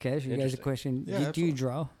Cash, you guys a question. Yeah, Do you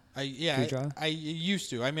draw? Do you draw? I used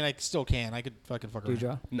to. I mean, I still can. I could fucking fuck Do you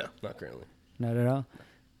around. draw? No, not currently. Not at all.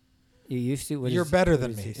 You used to. You're better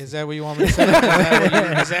than me. this? Is that what you want me to say?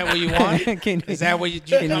 Is that what you want? Is that what you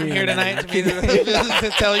come here tonight to, me to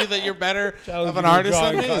tell you that you're better of an artist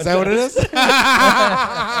than me? Is that what it is?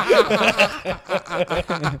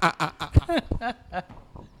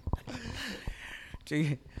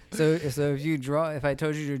 So if you draw, if I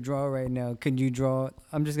told you to draw right now, can you draw?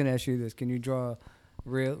 I'm just gonna ask you this: can you draw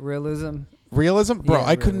realism? Realism, bro. Yeah,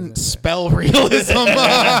 I couldn't realism, spell realism.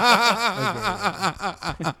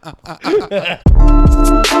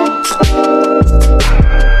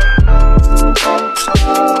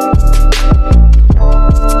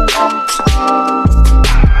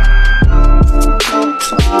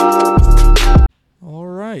 All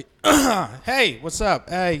right. Hey, what's up?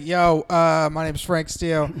 Hey, yo. My name's Frank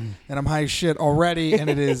Steele, and I'm high as shit already, and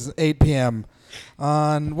it is 8 p.m.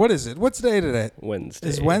 on what is it? What's the day today? Wednesday.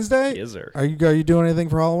 Is Wednesday? Yes, sir. Are you doing anything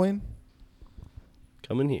for Halloween?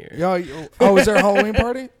 Come in here. Is there a Halloween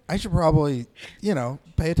party? I should probably,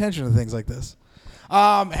 pay attention to things like this.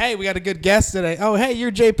 Hey, we got a good guest today. Oh, hey,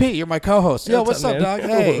 you're JP. You're my co-host. Hey, Yo, what's what's up, up, man? dog?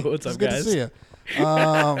 Hey, What's up, it's good guys? to see you.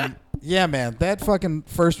 Yeah, man, that fucking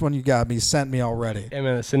first one you got me sent me already. Hey,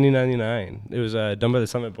 man, Cindy 99. It was done by the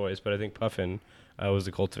Summit Boys, but I think Puffin was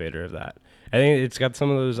the cultivator of that. I think it's got some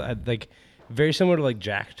of those, very similar to,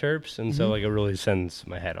 Jack Terps, and so, it really sends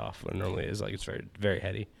my head off when it normally is, it's very, very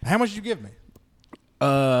heady. How much did you give me?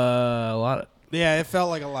 A lot. Yeah, it felt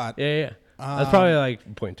like a lot. Yeah. That's probably,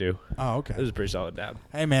 0.2. Oh, okay. It was a pretty solid dab.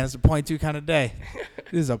 Hey, man, it's a 0.2 kind of day.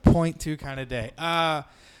 It is a 0.2 kind of day.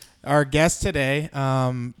 Our guest today,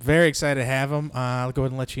 very excited to have him. I'll go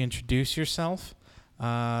ahead and let you introduce yourself.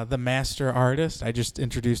 The master artist. I just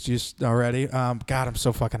introduced you already. God, I'm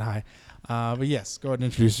so fucking high. But yes, go ahead and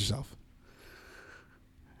introduce yourself.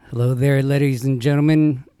 Hello there, ladies and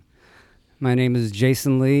gentlemen. My name is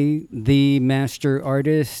Jason Lee, the master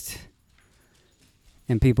artist,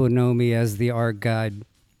 and people know me as the art god.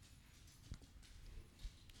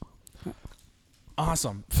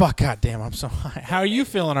 Awesome. Fuck, goddamn, I'm so high. How are you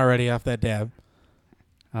feeling already off that dab?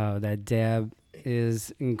 Oh, that dab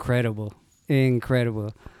is incredible.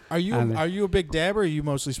 Incredible. Are you a big dabber or you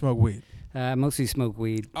mostly smoke weed? I mostly smoke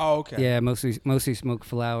weed. Oh, okay. Yeah, mostly smoke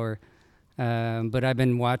flower. But I've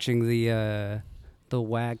been watching the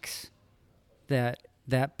wax,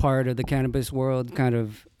 that part of the cannabis world kind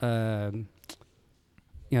of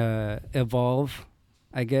evolve,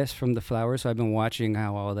 I guess, from the flower. So I've been watching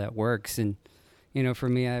how all that works, and for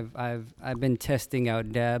me, I've been testing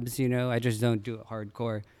out dabs. I just don't do it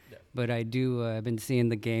hardcore, but I do. I've been seeing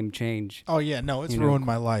the game change. Oh yeah, no, it's ruined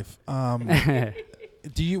my life. When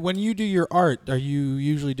you do your art, are you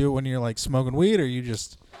usually do it when you're smoking weed, or you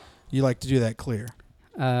like to do that clear?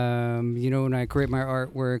 When I create my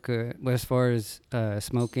artwork, as far as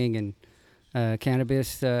smoking and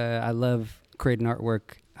cannabis, I love creating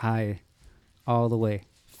artwork high, all the way.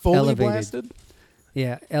 Fully elevated. blasted?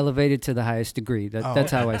 Yeah, elevated to the highest degree.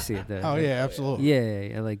 That's how I see it. Oh yeah, absolutely.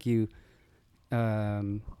 Yeah, like you.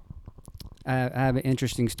 I have an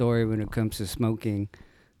interesting story when it comes to smoking.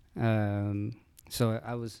 So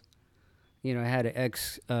I was, I had an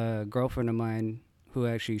ex girlfriend of mine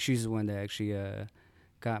who she's the one that actually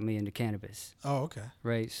got me into cannabis. Oh, okay.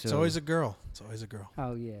 Right. So it's always a girl.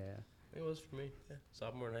 Oh yeah. It was for me. Yeah.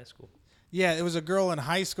 Sophomore in high school. Yeah, it was a girl in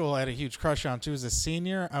high school I had a huge crush on. She was a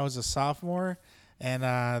senior. I was a sophomore, and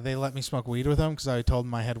they let me smoke weed with them because I told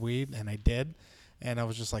them I had weed, and I did. And I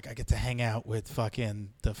was just like, I get to hang out with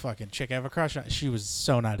the fucking chick I have a crush on. She was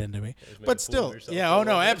so not into me. But still, yeah, oh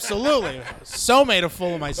no, absolutely. So made a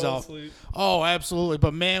fool of myself. Oh, absolutely.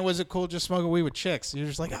 But man, was it cool just smoking weed with chicks. You're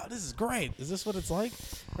just like, oh, this is great. Is this what it's like?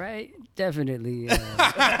 Right? Definitely. It's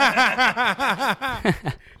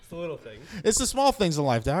the little things. It's the small things in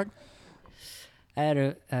life, dog. I had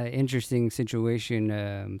a interesting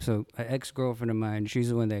situation. So an ex-girlfriend of mine, she's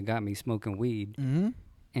the one that got me smoking weed. Mm-hmm.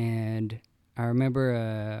 And I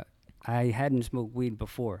remember I hadn't smoked weed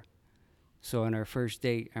before. So on our first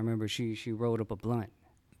date, I remember she rolled up a blunt.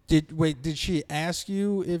 Did she ask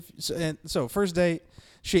you if so first date,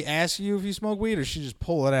 she asked you if you smoke weed, or she just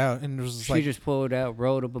pull it out and was she just pulled it out,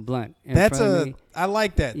 rolled up a blunt. I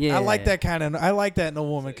like that. Yeah. I like that I like that in a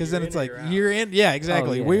woman, because then it's like you're in. Yeah,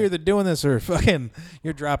 exactly. Oh, yeah. We're either doing this or fucking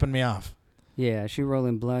you're dropping me off. Yeah, she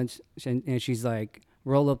rolling blunts, and she's like,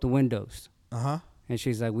 roll up the windows. Uh-huh. And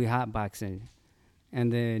she's like, we hotboxing.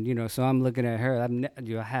 And then, so I'm looking at her. I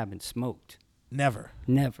haven't smoked. Never.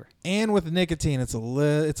 And with nicotine, it's a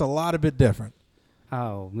lot a bit different.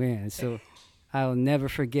 Oh, man. So I'll never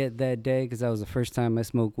forget that day, because that was the first time I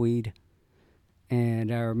smoked weed.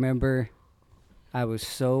 And I remember I was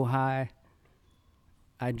so high.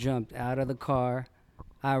 I jumped out of the car.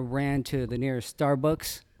 I ran to the nearest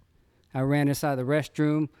Starbucks. I ran inside the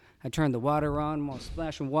restroom. I turned the water on. I'm all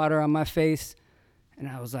splashing water on my face. And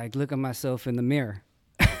I was like, look at myself in the mirror.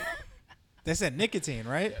 They said nicotine,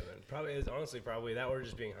 right? Yeah, man. Probably it's honestly probably that or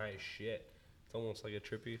just being high as shit. It's almost like a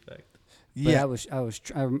trippy effect. But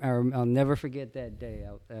I'll never forget that day.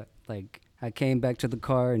 I came back to the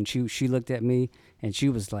car and she looked at me and she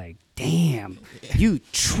was like, "Damn, you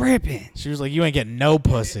tripping? She was like, "You ain't getting no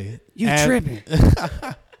pussy. You tripping?"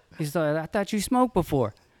 He's like, "I thought you smoked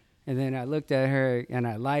before." And then I looked at her and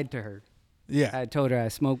I lied to her. Yeah. I told her I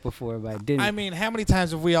smoked before, but I didn't. I mean, how many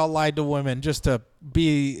times have we all lied to women just to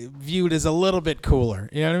be viewed as a little bit cooler?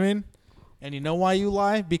 You know what I mean? And you know why you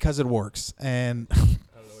lie? Because it works. And I don't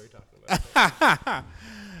know what you're talking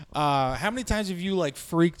about. how many times have you like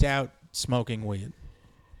freaked out smoking weed?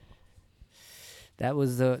 That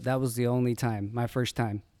was the only time, my first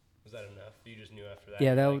time. Was that enough? You just knew after that?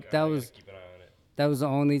 Yeah, you're like, that "Oh, I was gotta keep an eye on it." that was the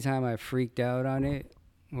only time I freaked out on it,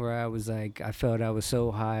 where I was like, I felt I was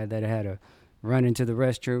so high that I had to run into the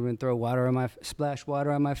restroom and throw splash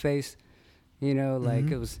water on my face. You know, like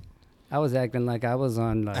Mhm. it was, I was acting like I was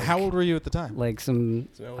on like, How old were you at the time? like some,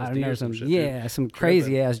 Some I LSD don't know, or some some, shit, yeah, some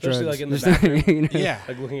crazy ass drugs. Especially, like, in the Just, bathroom. you know? Yeah.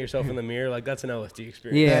 Like looking at yourself in the mirror, like that's an LSD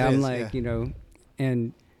experience. Yeah, That I'm is, like, yeah. you know,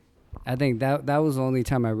 and I think that was the only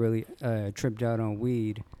time I really tripped out on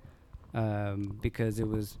weed, because it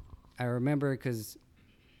was, I remember, because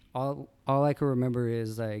all I can remember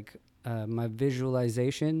is like my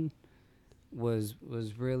visualization was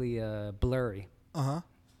really blurry Uh-huh.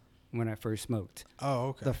 when I first smoked. Oh,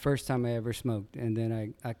 okay. The first time I ever smoked, and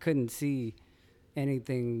then I couldn't see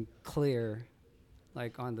anything clear,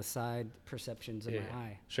 like on the side perceptions of Yeah. my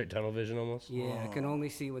eye. Straight tunnel vision almost. Yeah, I can only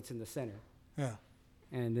see what's in the center. Yeah.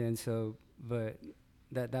 And then but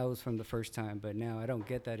that was from the first time. But now I don't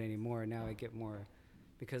get that anymore. Now I get more,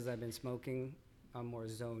 because I've been smoking, I'm more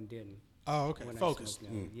zoned in. Oh, okay. When Focused. I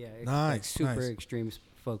smoke now. Yeah, it's like Nice, super nice. extreme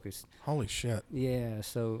focused. Holy shit. Yeah,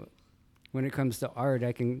 so when it comes to art,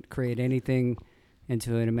 I can create anything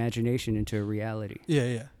into an imagination, into a reality. Yeah,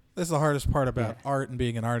 yeah. That's the hardest part about Yeah. art and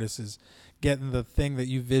being an artist, is getting the thing that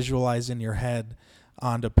you visualize in your head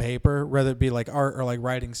onto paper, whether it be like art or like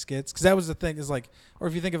writing skits. Because that was the thing, is like, or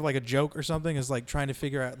if you think of like a joke or something, is like trying to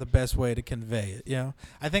figure out the best way to convey it. You know,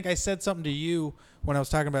 I think I said something to you when I was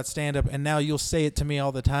talking about stand up, and now you'll say it to me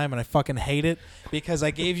all the time, and I fucking hate it because I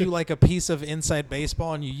gave you like a piece of inside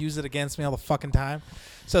baseball and you use it against me all the fucking time.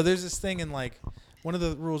 So there's this thing in like one of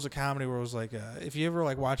the rules of comedy where it was like, if you ever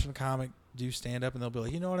like watching a comic do stand up and they'll be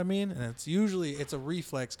like, you know what I mean? And it's usually, it's a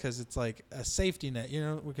reflex because it's like a safety net, you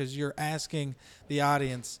know, because you're asking the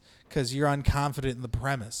audience because you're unconfident in the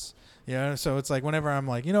premise, you know? So it's like, whenever I'm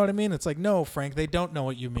like, you know what I mean? It's like, no, Frank, they don't know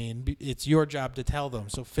what you mean. It's your job to tell them.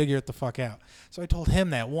 So figure it the fuck out. So I told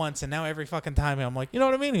him that once, and now every fucking time I'm like, you know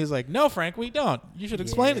what I mean? He's like, no, Frank, we don't. You should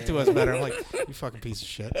explain it to us better. I'm like, you fucking piece of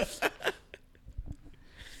shit.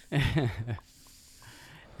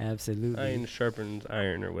 Absolutely. Iron sharpens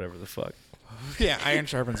iron or whatever the fuck. Yeah, iron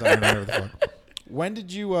sharpens iron. Whatever the fuck. When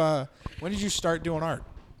did you start doing art?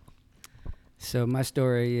 So my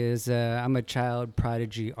story is, I'm a child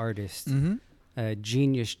prodigy artist, Mm-hmm. a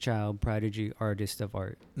genius child prodigy artist of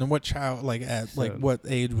art. And what child, like at like So- what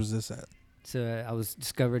age was this at? So I was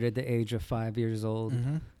discovered at the age of 5 years old.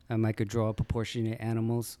 Mm-hmm. I could draw proportionate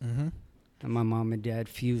animals. Mm-hmm. And my mom and dad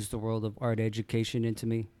fused the world of art education into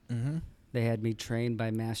me. Mm-hmm. They had me trained by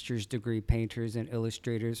master's degree painters and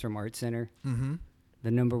illustrators from Art Center, Mm-hmm. the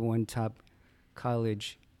 #1 top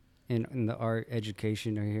college in the art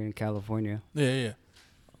education here in California. Yeah, yeah.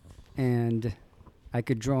 And I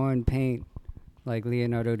could draw and paint like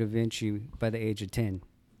Leonardo da Vinci by the age of 10.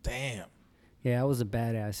 Damn. Yeah, I was a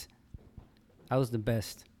badass. I was the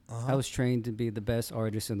best. Uh-huh. I was trained to be the best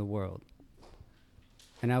artist in the world.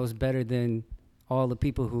 And I was better than all the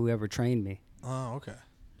people who ever trained me. Oh, okay.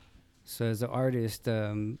 So as an artist,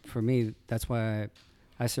 for me, that's why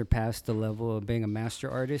I surpassed the level of being a master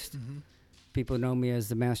artist. Mm-hmm. People know me as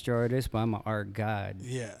the master artist, but I'm an art god.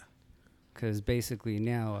 Yeah. Because basically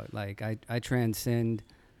now, like, I transcend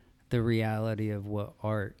the reality of what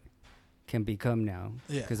art can become now.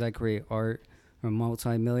 Yeah. Because I create art from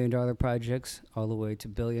multi-million-dollar projects all the way to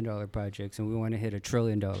billion-dollar projects, and we want to hit $1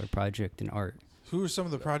 trillion project in art. Who are some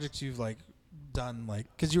of the projects you've like done? Like,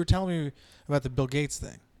 because you were telling me about the Bill Gates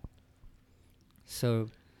thing. So,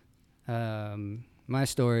 my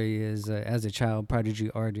story is, as a child prodigy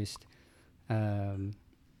artist,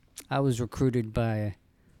 I was recruited by,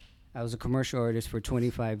 I was a commercial artist for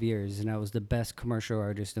 25 years, and I was the best commercial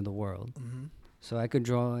artist in the world. Mm-hmm. So I could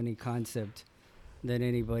draw any concept than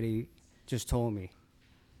anybody just told me.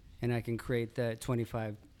 And I can create that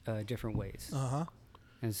 25 different ways. Uh-huh.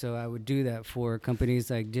 And so I would do that for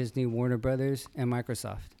companies like Disney, Warner Brothers, and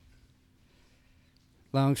Microsoft.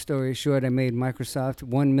 Long story short, I made Microsoft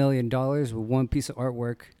 $1 million with one piece of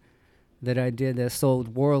artwork that I did that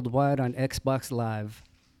sold worldwide on Xbox Live.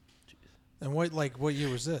 And what year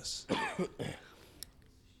was this?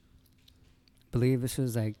 Believe this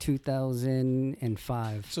was like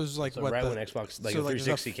 2005. So it was like So what right the, when Xbox, like so the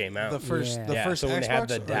 360 came out. The first, Yeah. the yeah, first so when Xbox. they had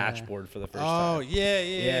the or- dashboard for the first Oh time.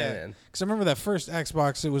 yeah. man. Because I remember that first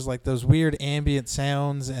Xbox. It was like those weird ambient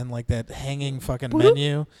sounds and like that hanging fucking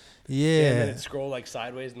menu. Yeah, and then Yeah. it'd scroll like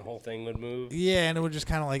sideways and the whole thing would move. Yeah, and it would just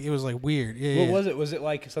kind of like it was like weird. Yeah. What yeah. was it? Was it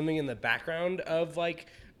like something in the background of like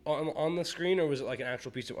on the screen, or was it like an actual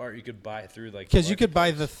piece of art you could buy through like? Because you could buy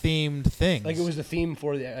the themed things. Like it was the theme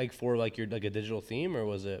for the like your like a digital theme, or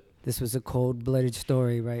was it? This was a cold-blooded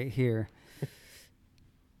story right here.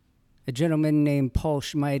 A gentleman named Paul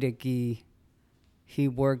Schmeidecke, he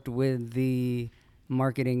worked with the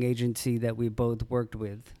marketing agency that we both worked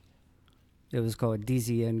with. It was called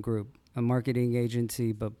DZN Group, a marketing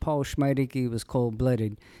agency, but Paul Schmeidecke was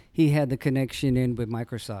cold-blooded. He had the connection in with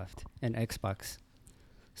Microsoft and Xbox.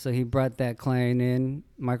 So he brought that client in.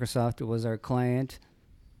 Microsoft was our client.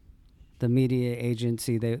 The media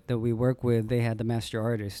agency that we work with, they had the master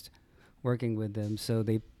artist working with them. So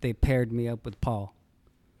they paired me up with Paul.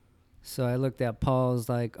 So I looked at Paul's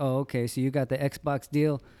like, oh, okay, so you got the Xbox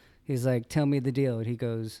deal? He's like, tell me the deal. And he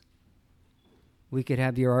goes, we could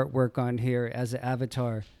have your artwork on here as an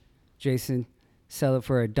avatar. Jason, sell it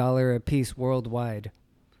for $1 a piece worldwide.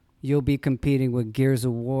 You'll be competing with Gears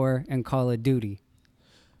of War and Call of Duty.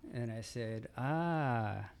 And I said,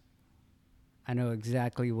 I know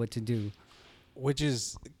exactly what to do. Which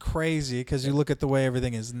is crazy because you look at the way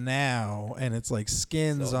everything is now, and it's like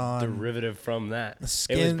skins So on derivative from that. the It was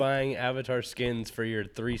skin buying avatar skins for your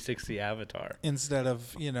 360 avatar. instead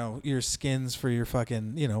of your skins for your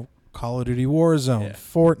fucking Call of Duty Warzone, Yeah.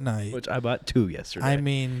 Fortnite. Which I bought 2 yesterday. I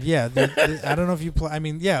mean, yeah, I don't know if you play. I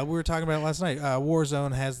mean, yeah, we were talking about it last night.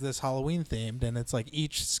 Warzone has this Halloween themed, and it's like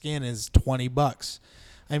each skin is $20.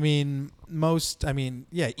 I mean,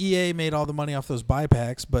 EA made all the money off those buy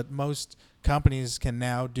packs, but most companies can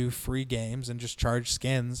now do free games and just charge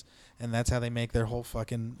skins, and that's how they make their whole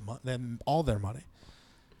fucking all their money.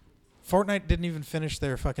 Fortnite didn't even finish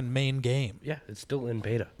their fucking main game. yeah, it's still in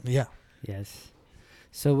beta. Yeah. Yes.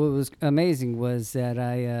 So what was amazing was that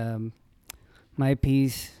my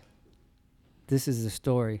piece, this is the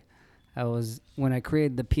story. When I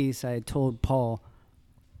created the piece, I told Paul,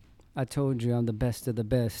 I told you I'm the best of the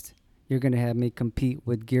best. You're going to have me compete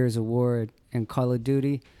with Gears of War and Call of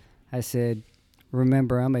Duty. I said,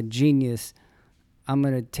 remember, I'm a genius. I'm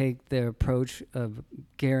going to take the approach of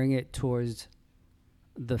gearing it towards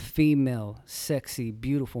the female, sexy,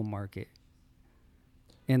 beautiful market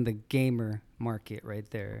and the gamer market right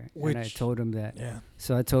there. And I Which- told him that. Yeah.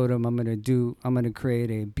 So I told him I'm going to create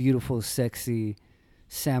a beautiful, sexy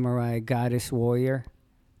samurai goddess warrior.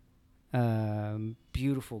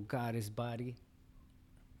 Beautiful goddess body,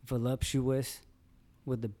 voluptuous,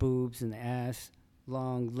 with the boobs and the ass,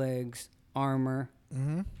 long legs, armor.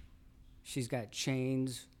 Mm-hmm. She's got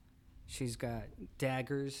chains, she's got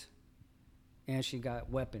daggers, and she got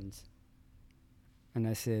weapons. And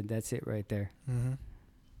I said, that's it right there. Mm-hmm.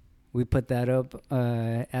 We put that up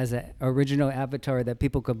as an original avatar that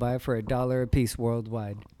people could buy for $1 a piece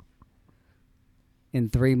worldwide. In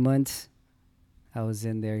 3 months, I was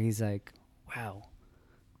in there. He's like, wow,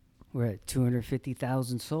 we're at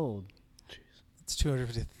 250,000 sold. It's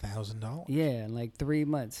 $250,000. Yeah, in like 3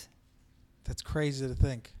 months. That's crazy to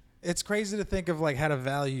think. It's crazy to think of like how to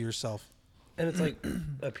value yourself. And it's like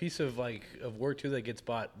a piece of work too that gets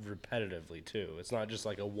bought repetitively too. It's not just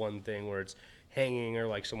like a one thing where it's hanging or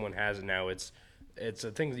like someone has it now. It's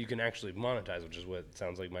a thing that you can actually monetize, which is what it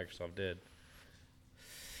sounds like Microsoft did.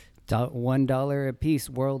 $1 a piece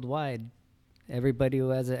worldwide. Everybody who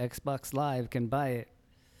has an Xbox Live can buy it.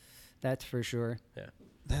 That's for sure. Yeah.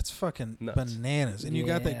 That's fucking Nuts. bananas. And you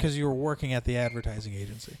got that Yeah. because you were working at the advertising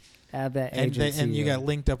agency. Have that And, agency. and you got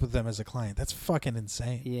linked up with them as a client. That's fucking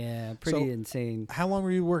insane. Yeah, pretty So- insane. How long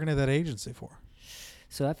were you working at that agency for?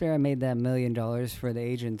 So after I made that $1 million for the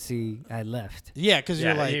agency, I left. Yeah, because Yeah,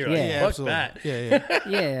 you're like, you're like, yeah, fuck absolutely. that. Yeah,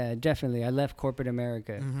 yeah. Yeah, definitely. I left corporate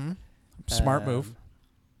America. Mm-hmm. Smart move. Um,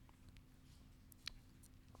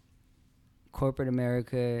 Corporate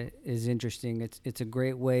America is interesting. It's a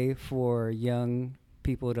great way for young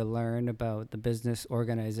people to learn about the business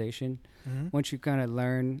organization. Mm-hmm. Once you kind of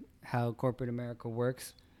learn how corporate America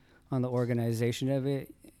works on the organization of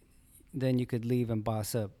it, then you could leave and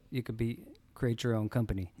boss up. You could create your own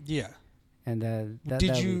company. Yeah. And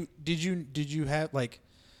Did you have like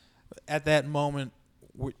at that moment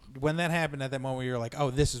when that happened, at that moment you're like,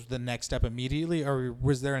 oh, this is the next step immediately, or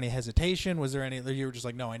was there any hesitation? Was there any? You were just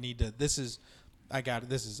like, no, I need to. I got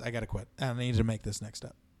to quit. I need to make this next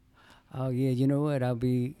step. Oh yeah, you know what? I'll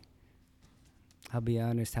be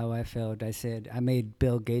honest. How I felt. I said I made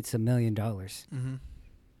Bill Gates $1 million. Mm-hmm.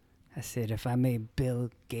 I said if I made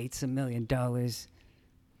Bill Gates $1 million,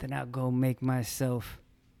 then I'll go make myself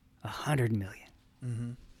 100 million.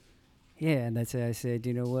 Mm-hmm. Yeah, and that's it. I said,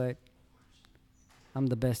 you know what? I'm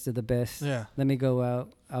the best of the best. Yeah. Let me go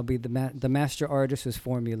out. I'll be the master artist was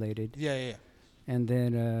formulated. Yeah. And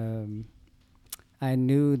then I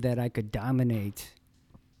knew that I could dominate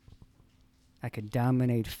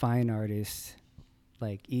fine artists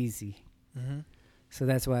like easy. Mm-hmm. So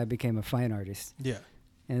that's why I became a fine artist. Yeah.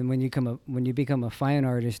 And when you become a fine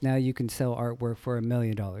artist, now you can sell artwork for $1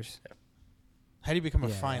 million. How do you become a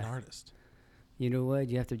fine artist? You know what?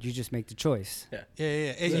 You just make the choice. Yeah. Yeah.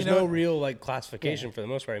 And There's you know, no real like classification for the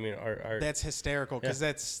most part. I mean, art. that's hysterical because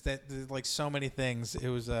that's like so many things. It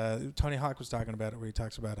was Tony Hawk was talking about it, where he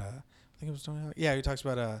talks about I think it was Tony Hawk. Yeah, he talks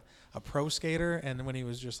about a pro skater, and when he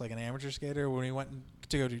was just like an amateur skater, when he went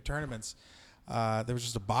to go do tournaments, there was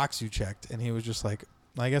just a box you checked, and he was just like,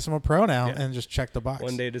 I guess I'm a pro now, and just checked the box.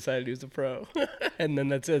 One day decided he was a pro, and then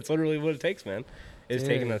that's it. It's literally what it takes, man. Is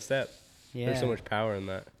taking that step. Yeah. There's so much power in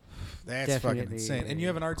that. That's Definitely. fucking insane. And you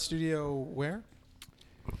have an art studio where?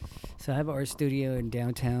 So I have an art studio in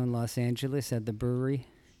downtown Los Angeles at the Brewery.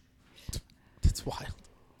 That's wild.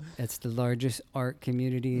 It's the largest art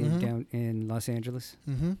community down in Los Angeles.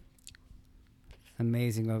 Mm-hmm.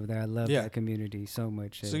 Amazing over there. I love that community so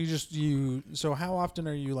much. So so how often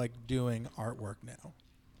are you like doing artwork now?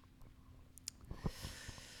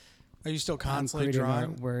 Are you still constantly I'm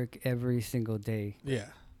creating drawing artwork every single day? Yeah.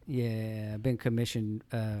 Yeah, I've been commissioned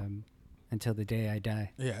until the day I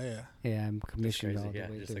die. Yeah. Yeah, I'm commissioned all the way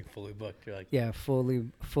just through. like fully booked. You're like, Yeah,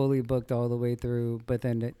 fully booked all the way through. But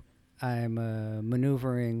then I'm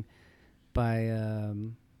maneuvering by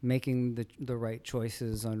making the right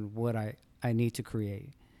choices on what I need to create.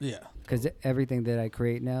 Yeah. Because everything that I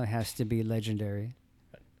create now has to be legendary.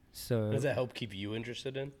 So does that help keep you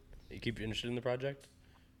interested in? You keep you interested in the project,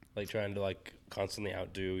 like trying to like constantly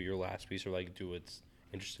outdo your last piece or like do what's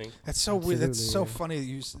interesting. That's so weird. That's so Absolutely,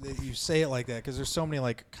 funny that you say it like that, because there's so many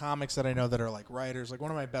like comics that I know that are like writers. Like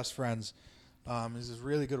one of my best friends is this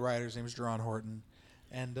really good writer. His name is Jerron Horton,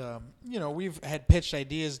 and we've had pitched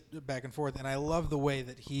ideas back and forth, and I love the way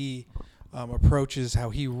that he approaches how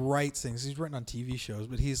he writes things. He's written on TV shows,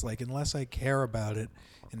 but he's like, unless I care about it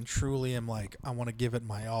and truly am like, I want to give it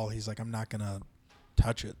my all, he's like, I'm not gonna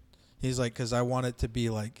touch it. He's like, because I want it to be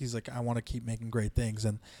like, he's like, I want to keep making great things,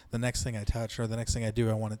 and the next thing I touch or the next thing I do,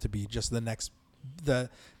 I want it to be just the next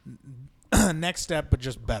step, but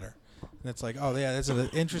just better. And it's like, oh yeah, that's an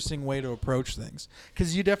interesting way to approach things,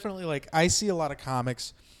 because you definitely like, I see a lot of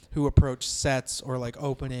comics who approach sets or like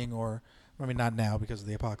opening, or I mean not now because of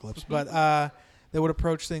the apocalypse, but they would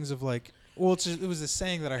approach things of like, well, it was a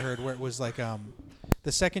saying that I heard where it was like,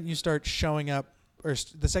 the second you start showing up, or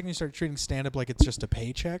the second you start treating stand-up like it's just a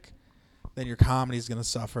paycheck, then your comedy is going to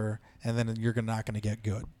suffer, and then you're not going to get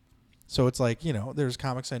good. So it's like, there's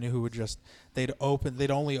comics I knew who would just, they'd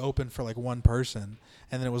only open for like one person,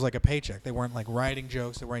 and then it was like a paycheck. They weren't like writing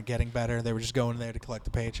jokes, they weren't getting better, they were just going there to collect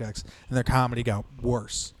the paychecks, and their comedy got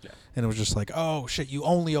worse. Yeah. And it was just like, oh shit, you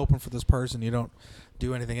only open for this person, you don't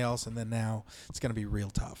do anything else, and then now it's going to be real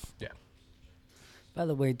tough. Yeah. by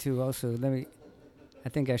the way, too, also I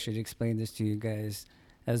think I should explain this to you guys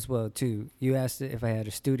as well too. You asked if I had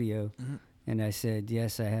a studio, and I said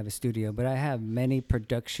yes, I have a studio, but I have many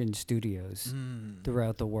production studios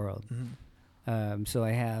throughout the world. So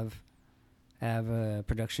I have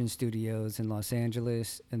production studios in Los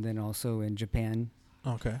Angeles, and then also in Japan.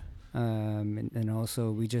 Okay. And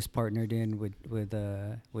also we just partnered in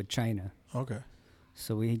with China. Okay.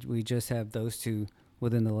 So we just have those two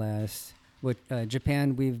within the last. With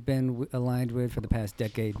Japan, we've been aligned with for the past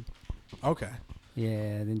decade. Okay.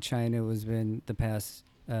 Yeah, then China was been the past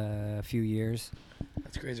few years.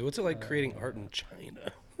 That's crazy. What's it like creating art in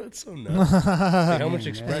China? That's so nuts. Like how much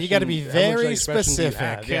expression? You got to be how much, very like, expression do you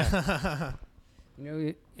have? specific.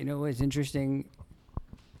 Yeah. You know what's interesting?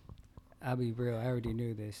 I'll be real. I already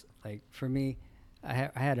knew this. Like for me, I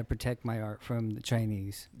had to protect my art from the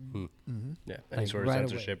Chinese. Yeah. Any Like, sort of right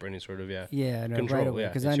censorship or any sort of Yeah, no, control. right away. Yeah,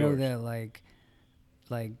 Because it's I know yours. that like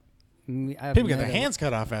People get their hands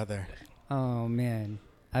cut off out there. Oh man,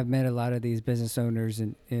 I've met a lot of these business owners,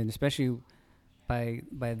 and especially by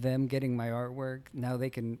them getting my artwork, now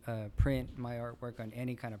they can print my artwork on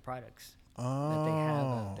any kind of products. that they have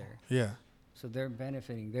out there. Yeah. So they're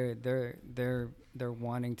benefiting. They're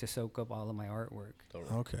wanting to soak up all of my artwork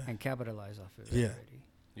Okay. and capitalize off of it Yeah. already.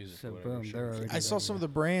 Use it So for whatever boom, shows. they're already. I saw some of the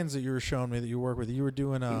brands that you were showing me that you work with. You were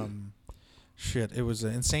doing shit. It was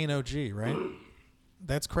Insane OG, right?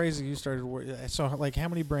 That's crazy. You started. So like, how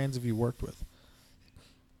many brands have you worked with?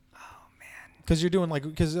 Oh man. Because you're doing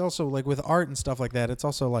because also like with art and stuff like that, it's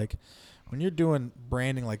also like when you're doing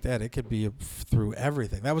branding like that, it could be through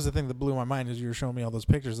everything. That was the thing that blew my mind is you were showing me all those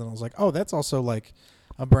pictures, and I was like, oh, that's also like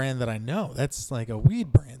a brand that I know. That's like a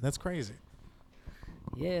weed brand. That's crazy.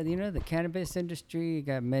 Yeah, you know the cannabis industry. You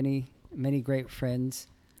got many great friends.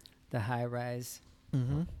 The High Rise.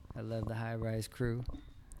 Mm-hmm. I love the High Rise crew.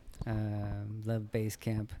 Love Base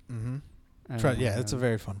Camp. Mm-hmm. Yeah, it's a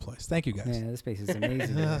very fun place. Thank you guys. Yeah, this place is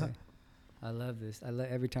amazing. I love this.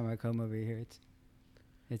 Every time I come over here,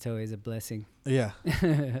 it's always a blessing. Yeah.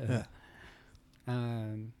 Yeah.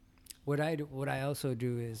 What I also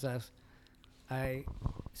do is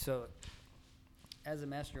so as a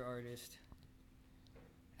master artist,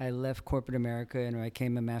 I left corporate America and I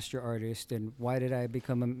became a master artist. And why did I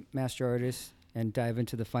become a master artist and dive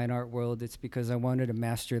into the fine art world? It's because I wanted to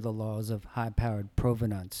master the laws of high-powered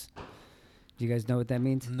provenance. Do you guys know what that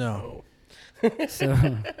means? No. So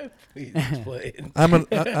Please explain. I'm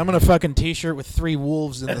gonna fucking t-shirt with 3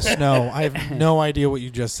 wolves in the snow. I have no idea what you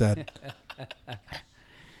just said.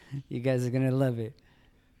 you guys are gonna love it.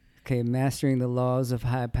 Okay, mastering the laws of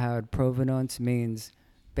high-powered provenance means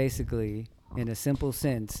basically, in a simple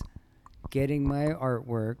sense, getting my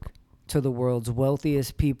artwork to the world's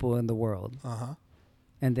wealthiest people in the world,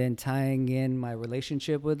 and then tying in my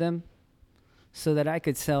relationship with them so that I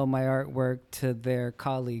could sell my artwork to their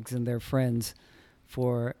colleagues and their friends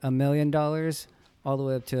for $1 million all the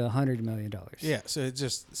way up to $100 million. Yeah, so it's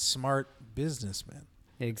just smart businessman.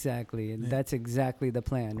 Exactly, and Yeah. that's exactly the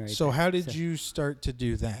plan, right? So there. how did you start to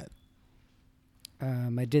do that?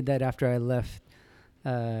 I did that after I left.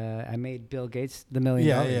 I made Bill Gates the $1 million.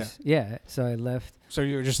 Yeah. Yeah, so I left. So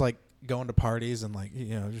you were just like going to parties and like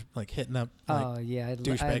just like hitting up like Oh yeah,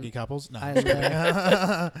 douchebaggy couples? No. I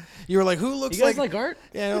left. You were like, who looks You guys like like art?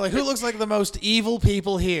 yeah, like who looks like the most evil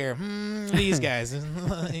people here? These guys.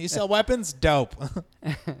 You sell weapons? Dope.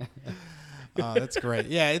 Oh, that's great.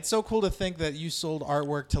 Yeah, it's so cool to think that you sold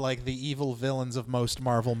artwork to like the evil villains of most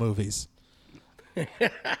Marvel movies.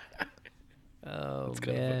 Oh It's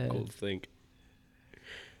kind man, of a cool thing.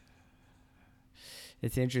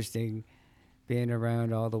 it's interesting being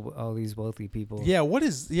around all these wealthy people. Yeah,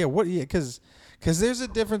 because there's a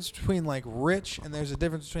difference between like rich and there's a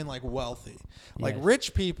difference between like wealthy. Like Yes.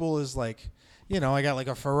 rich people is like, I got like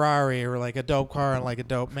a Ferrari or like a dope car and like a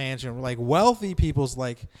dope mansion. Like wealthy people's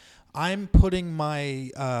like, I'm putting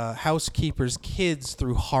my housekeeper's kids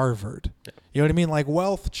through Harvard. You know what I mean? Like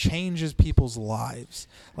wealth changes people's lives.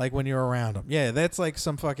 Like when you're around them. Yeah, that's like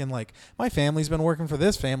some fucking like my family's been working for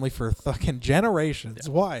this family for fucking generations.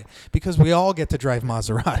 Yeah. Why? Because we all get to drive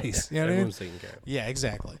Maseratis. You know what I mean? Everyone's taken care of. Yeah,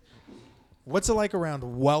 exactly. What's it like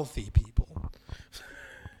around wealthy people?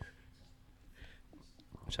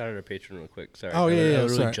 Shout out our patron real quick. Sorry. Oh, yeah, I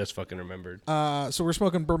really sorry. just fucking remembered. So we're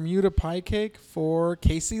smoking Bermuda pie cake for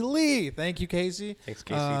Casey Lee. Thank you, Casey. Thanks,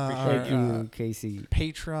 Casey. our, Appreciate Thank you, Casey.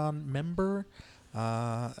 Patreon member.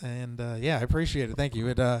 And I appreciate it. Thank you.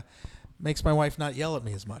 It makes my wife not yell at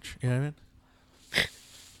me as much. You know what I mean?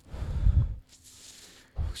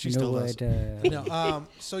 She You know still what? does. No,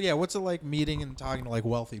 so yeah, what's it like meeting and talking to like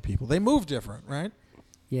wealthy people? They move different, right?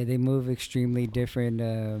 Yeah, they move extremely different.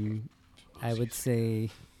 I would say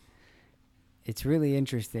it's really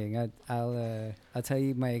interesting. I'll tell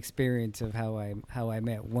you my experience of how I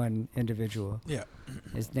met one individual. Yeah.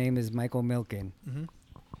 His name is Michael Milken. Mm-hmm.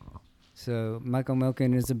 So Michael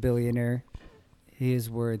Milken is a billionaire. He is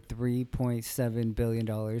worth $3.7 billion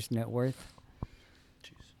net worth.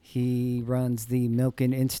 Jeez. He runs the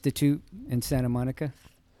Milken Institute in Santa Monica.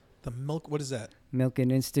 What is that?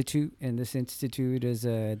 Milken Institute, and this institute is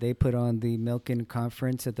they put on the Milken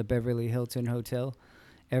Conference at the Beverly Hilton Hotel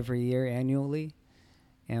every year annually,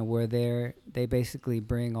 and they basically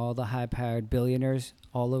bring all the high-powered billionaires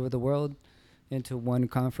all over the world into one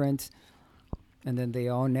conference, and then they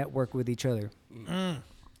all network with each other. Mm.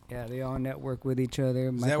 Yeah, they all network with each other.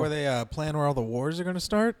 Is that where they plan where all the wars are going to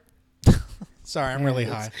start? Sorry, I'm really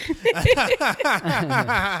high.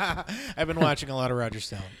 I've been watching a lot of Roger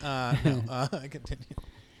Stone. Continue.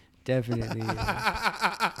 Definitely.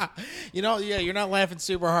 You're not laughing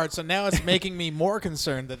super hard, so now it's making me more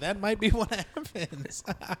concerned that might be what happens.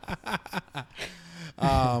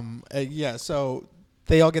 So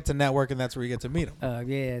they all get to network, and that's where you get to meet them.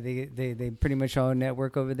 Yeah, they pretty much all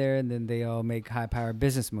network over there, and then they all make high-powered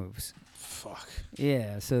business moves. Fuck.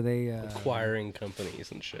 Yeah, so they Acquiring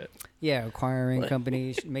companies and shit. Yeah, acquiring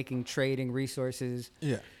companies, making trading resources,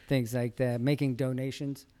 Yeah. things like that, making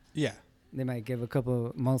donations. Yeah. They might give a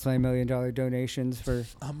couple multi-million-dollar donations for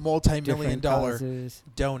A multi-million different dollar causes.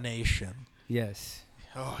 donation. Yes.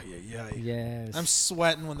 Oh, yeah. Yes. I'm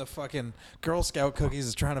sweating when the fucking Girl Scout cookies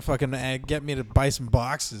is trying to fucking get me to buy some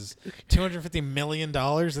boxes. $250 million?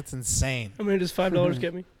 That's insane. How many does $5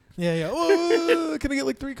 get me? Yeah. Oh, can I get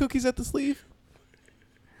like 3 cookies at the sleeve?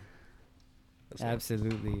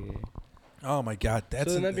 Absolutely. Oh my God. So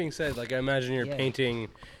then that being said, like I imagine you're painting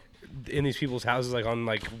in these people's houses, like on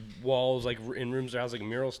like walls, like in rooms or houses, like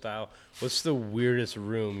mural style. What's the weirdest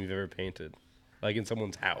room you've ever painted, like in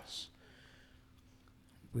someone's house?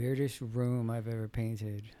 Weirdest room I've ever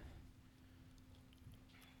painted.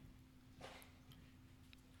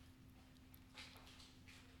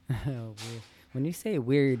 When you say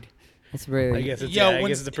weird, it's really. I guess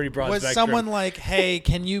it's a pretty broad was spectrum. someone like, hey,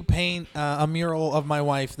 can you paint a mural of my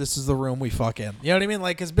wife? This is the room we fuck in. You know what I mean?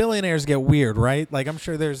 Like, because billionaires get weird, right? Like, I'm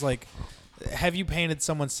sure there's like, have you painted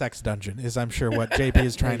someone's sex dungeon? Is I'm sure what JP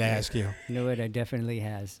is trying to ask you. You know what? I definitely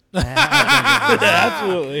has.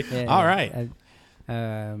 Absolutely. Yeah, All right.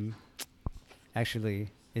 Actually,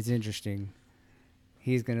 it's interesting.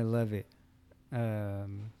 He's gonna love it.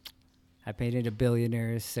 I painted a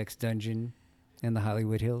billionaire's sex dungeon in the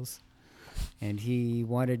Hollywood Hills, and he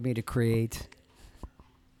wanted me to create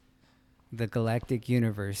the galactic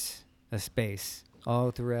universe, a space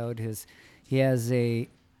all throughout his. He has a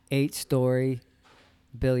 8-story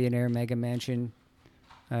billionaire mega mansion.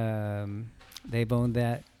 They've owned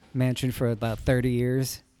that mansion for about 30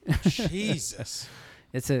 years. Jesus.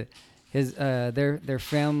 Their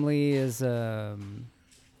family is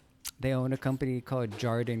they own a company called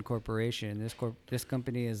Jardin Corporation. This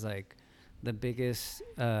company is like the biggest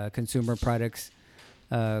consumer products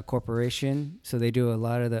corporation. So they do a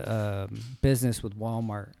lot of the business with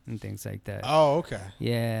Walmart and things like that. Oh, okay.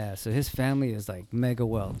 Yeah. So his family is like mega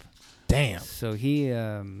wealth. Damn. So he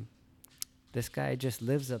this guy just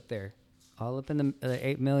lives up there, all up in the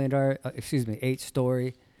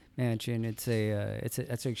 $8-story mansion. It's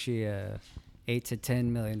actually a $8 to $10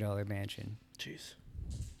 million mansion. Jeez.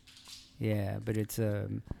 Yeah, but it's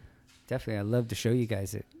definitely. I'd love to show you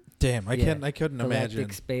guys it. Damn, I couldn't Galactic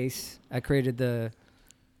imagine. space. I created the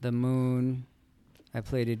moon. I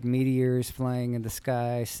plated meteors flying in the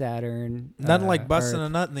sky. Saturn. Nothing like busting Earth. a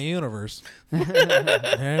nut in the universe. You know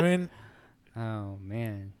what I mean? Oh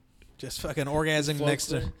man. Just fucking orgasming Floats next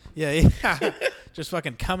to there. yeah. Just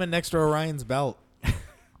fucking coming next to Orion's belt.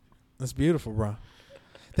 That's beautiful, bro.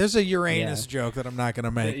 There's a Uranus joke that I'm not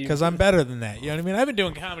gonna make because I'm better than that. You know what I mean? I've been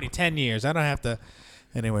doing comedy 10 years. I don't have to.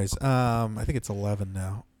 Anyways, I think it's 11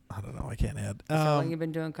 now. I don't know. I can't add. How long you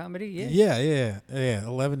been doing comedy? Yeah. Yeah.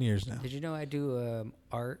 11 years now. Did you know I do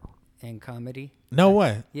art and comedy? No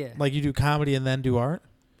way. Yeah. Like you do comedy and then do art?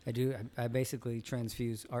 I do. I basically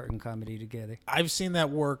transfuse art and comedy together. I've seen that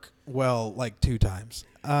work well like 2 times.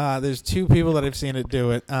 There's 2 people that I've seen it do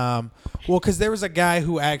it. Well, because there was a guy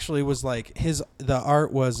who actually was like the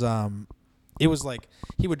art was it was like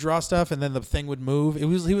he would draw stuff and then the thing would move. He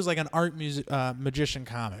was like an art magician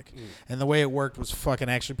comic, and the way it worked was fucking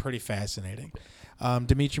actually pretty fascinating.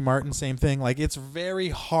 Dimitri Martin, same thing. Like it's very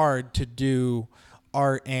hard to do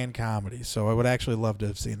art and comedy, so I would actually love to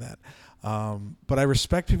have seen that. But I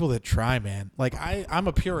respect people that try, man. Like I'm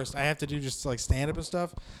a purist. I have to do just like stand up and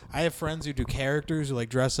stuff. I have friends who do characters who like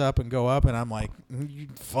dress up and go up, and I'm like,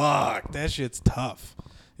 fuck, that shit's tough.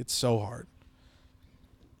 It's so hard.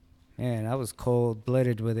 Man, I was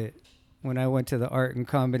cold-blooded with it when I went to the art and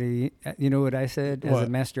comedy. You know what I said as a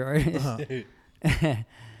master artist?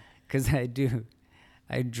 Because I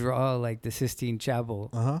draw like the Sistine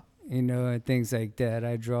Chapel, you know, and things like that.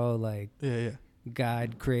 I draw like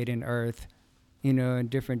God creating Earth, you know, in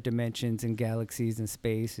different dimensions and galaxies and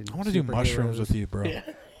space. And I want to do mushrooms with you, bro.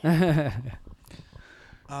 But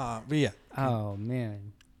yeah. Oh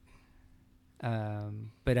man.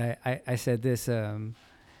 But I said this.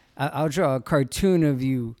 I'll draw a cartoon of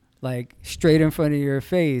you like straight in front of your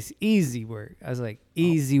face. Easy work. I was like,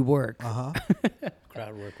 easy work. Crowd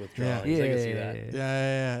work with drawings. I can see that.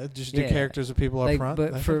 Yeah. Just do characters of people up front.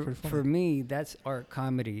 But for me, that's art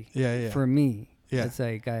comedy. Yeah. For me, yeah. It's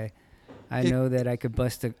like I know that I could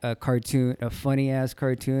bust a cartoon, a funny ass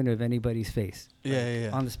cartoon of anybody's face.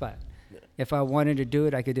 Yeah. On the spot. If I wanted to do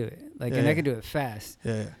it, I could do it. And I could do it fast.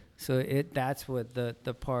 Yeah. So that's what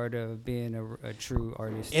the part of being a true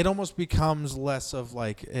artist. It almost becomes less of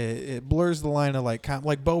like it blurs the line of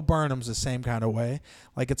like Bo Burnham's the same kind of way.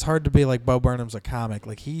 Like it's hard to be like Bo Burnham's a comic.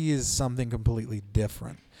 Like he is something completely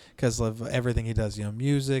different. because of everything he does,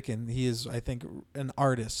 music, and he is, I think, an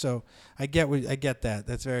artist. So I get that.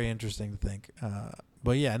 That's very interesting to think.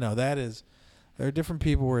 But yeah, no, there are different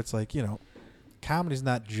people where it's like, comedy's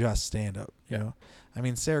not just stand up. You know, I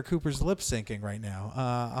mean, Sarah Cooper's lip syncing right now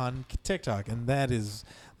on TikTok, and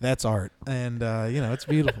that's art, and it's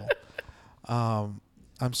beautiful.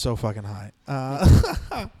 I'm so fucking high.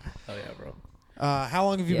 Oh yeah, bro. How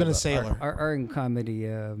long have you been a sailor? Art and comedy.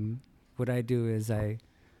 What I do is I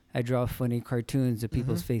draw funny cartoons of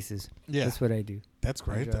people's faces. Yeah, that's what I do. That's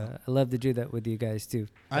great. I love to do that with you guys too.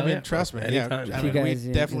 I mean, trust me. Yeah, Anytime. I mean,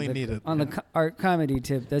 we definitely need it. On the art comedy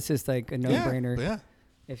tip, that's just like a no-brainer. Yeah.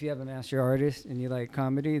 If you have a master artist and you like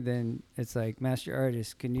comedy, then it's like, master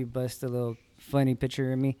artist, can you bust a little funny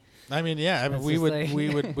picture of me? I mean, yeah. I mean, That's we just would,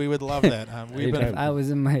 like- we would love that. If I was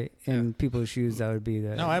in people's shoes, that would be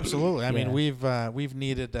the. No, absolutely. I mean, Yeah. we've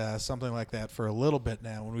needed something like that for a little bit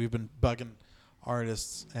now, when we've been bugging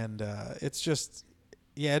artists, and it's just,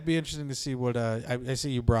 it'd be interesting to see what. I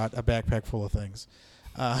see you brought a backpack full of things.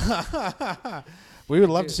 We would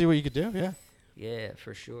love to see what you could do. Yeah. Yeah,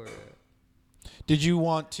 for sure. Did you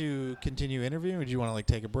want to continue interviewing, or do you want to like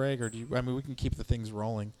take a break, or do you? I mean, we can keep the things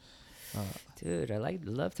rolling. Dude,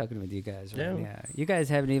 love talking with you guys. Yeah. Right now. You guys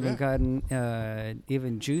haven't even gotten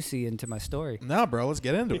even juicy into my story. No, bro, let's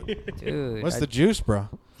get into it. Dude, What's the juice, bro?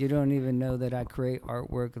 you don't even know that I create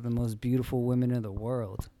artwork of the most beautiful women in the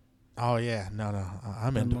world. Oh yeah, no,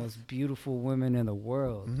 I'm The into it. most beautiful women in the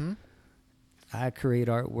world. Mm-hmm. I create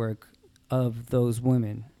artwork of those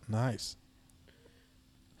women. Nice.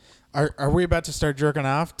 Are we about to start jerking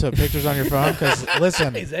off to pictures on your phone? Because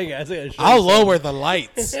listen, I'll lower the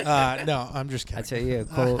lights. No, I'm just kidding. I tell you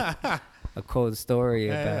a cold story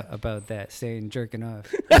about that, saying jerking off.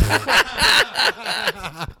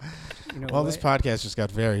 Well, this podcast just got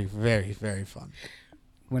very, very, very fun.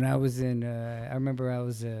 When I was I remember I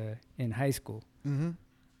was in high school. Mm-hmm.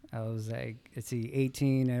 I was like,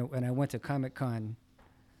 18, and I went to Comic-Con,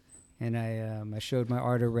 and I showed my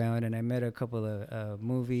art around, and I met a couple of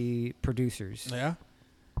movie producers. Yeah.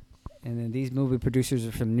 And then these movie producers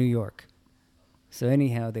are from New York. So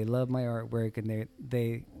anyhow, they love my artwork, and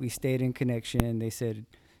we stayed in connection. They said,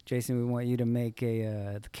 Jason, we want you to make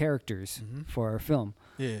the characters for our film.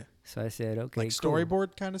 Yeah. So I said, okay, Like cool.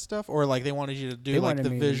 storyboard kind of stuff, or like they wanted you to do They like wanted the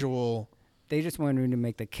me- visual. They just wanted me to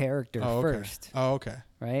make the character first, Oh, okay.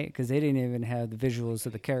 right? Because they didn't even have the visuals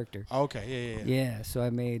of the character. Okay. Yeah. Yeah, so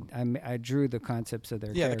I drew the concepts of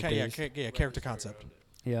their Yeah. characters. Character concept.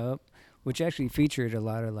 Yep. Which actually featured a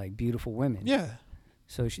lot of like beautiful women. Yeah.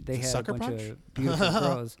 So they Is it had a Sucker bunch Punch? of beautiful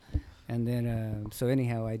girls, and then so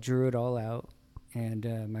anyhow, I drew it all out, and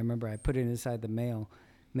I remember I put it inside the mailed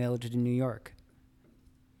to New York.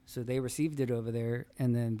 So they received it over there,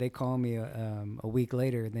 and then they call me a week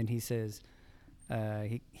later, and then he says,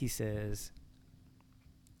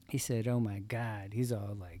 he said, "Oh my God," he's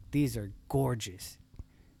all like, "These are gorgeous."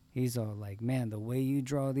 He's all like, "Man, the way you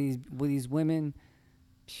draw these women,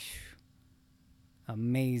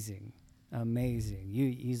 amazing.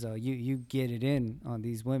 He's all, you get it in on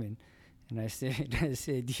these women." And I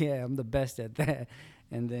said, "Yeah, I'm the best at that."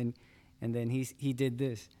 And then he did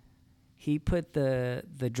this. He put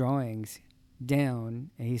the drawings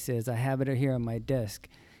down, and he says, "I have it here on my desk."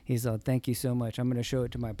 He's all, "Thank you so much. I'm going to show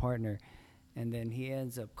it to my partner." And then he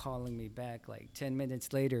ends up calling me back like 10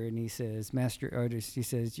 minutes later, and he says, "Master artist," he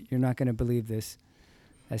says, "you're not going to believe this."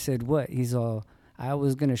 I said, "What?" He's all, "I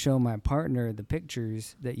was going to show my partner the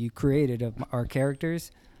pictures that you created of our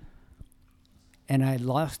characters, and I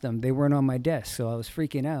lost them. They weren't on my desk, so I was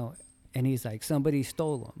freaking out." And he's like, "Somebody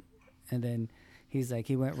stole them." And then he's like,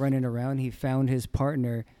 he went running around. He found his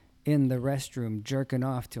partner in the restroom jerking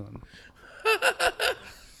off to him.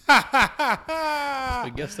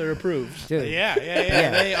 I guess they're approved. Dude, Yeah.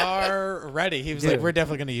 They are ready. He was like, Dude. "We're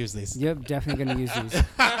definitely going to use these." yep, definitely going to use these.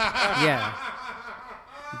 Yeah.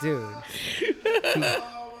 Dude.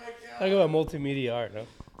 Talk about multimedia art, no?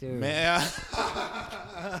 Dude. Man.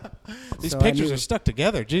 These So I pictures knew- are stuck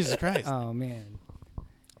together. Jesus Christ. Oh, man.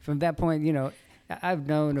 From that point, I've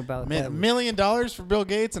known about Man, that. $1 million for Bill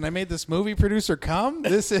Gates, and I made this movie producer come?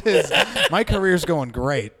 This is... my career's going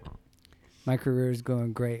great. My career is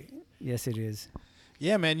going great. Yes, it is.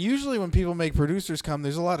 Yeah, man. Usually when people make producers come,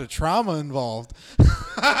 there's a lot of trauma involved.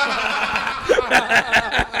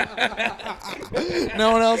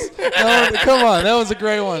 No one else? Come on. That was a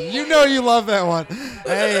great one. You know you love that one.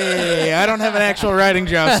 Hey, I don't have an actual writing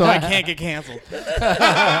job, so I can't get canceled.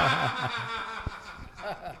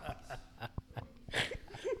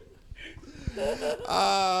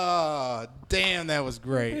 Oh, damn, that was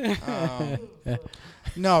great.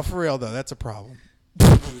 No, for real, though. That's a problem. Of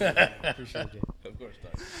course not.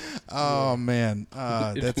 Oh man,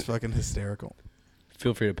 that's fucking hysterical.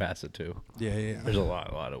 Feel free to pass it too. Yeah. There's a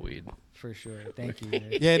lot of weed. For sure. Thank you.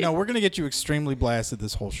 Man. Yeah, no, we're gonna get you extremely blasted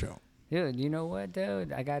this whole show. Dude, you know what,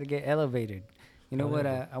 dude? I got to get elevated. You know what?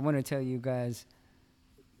 I want to tell you guys.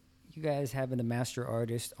 You guys having the master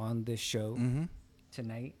artist on this show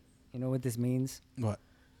tonight. You know what this means? What?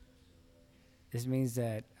 This means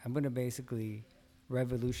that I'm going to basically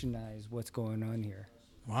revolutionize what's going on here.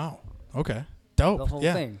 Wow. Okay. Dope. The whole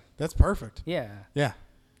yeah. thing. That's perfect. Yeah. Yeah.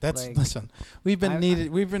 That's Like, listen. We've been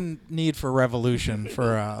in need for revolution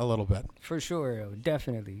for a little bit. For sure,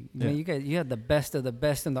 definitely. Yeah. Man, you had the best of the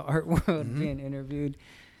best in the art world being interviewed.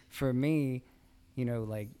 For me, you know,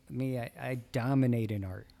 like me, I dominate in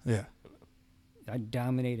art. Yeah. I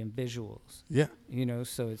dominate in visuals. Yeah. You know,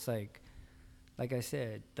 so it's like I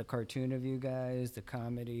said, the cartoon of you guys, the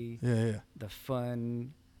comedy, Yeah. the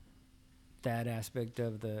fun, that aspect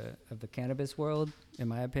of the cannabis world, in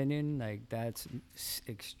my opinion, like that's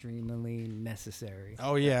extremely necessary.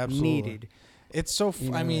 Oh yeah, absolutely. Needed. It's so.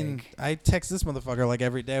 You know, I mean, like- I text this motherfucker like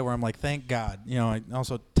every day where I'm like, thank God. You know, I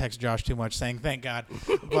also text Josh too much saying thank God.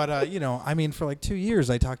 But you know, I mean, for like 2 years,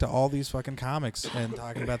 I talked to all these fucking comics and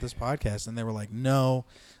talking about this podcast, and they were like, no.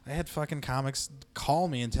 I had fucking comics call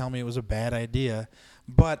me and tell me it was a bad idea,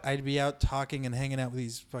 but I'd be out talking and hanging out with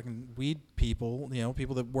these fucking weed people. You know,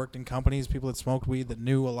 people that worked in companies, people that smoked weed, that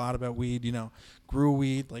knew a lot about weed. You know, grew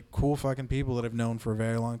weed, like cool fucking people that I've known for a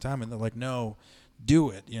very long time, and they're like, no.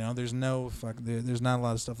 Do it, you know. There's no there's not a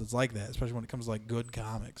lot of stuff that's like that, especially when it comes to like good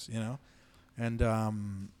comics, you know.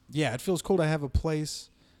 And yeah, it feels cool to have a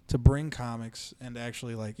place to bring comics and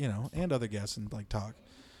actually like, you know, and other guests and like talk.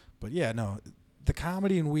 But yeah, no, the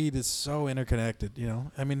comedy and weed is so interconnected, you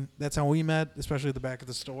know. I mean, that's how we met, especially at the back of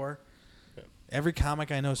the store. Yeah. Every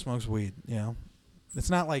comic I know smokes weed, you know.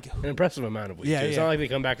 It's not like An impressive amount of weed. Yeah, too. It's yeah. not like they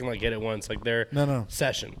come back and like get it once, like their No.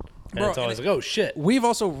 session. And Bro, it's always and like, oh shit. we've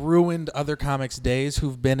also ruined other comics' days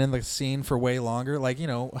who've been in the scene for way longer. Like, you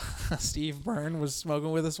know, Steve Byrne was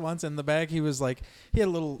smoking with us once in the back. He was like, he had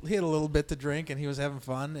a little bit to drink and he was having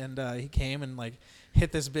fun. And he came and like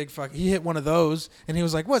hit this big he hit one of those and he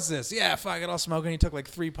was like, what's this? Yeah, fuck it, I'll smoke. And he took like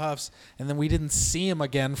 3 puffs and then we didn't see him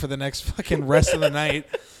again for the next fucking rest of the night.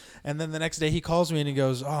 And then the next day he calls me and he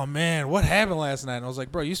goes, oh man, what happened last night? And I was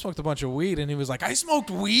like, bro, you smoked a bunch of weed. And he was like, I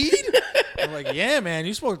smoked weed? I'm like, yeah, man,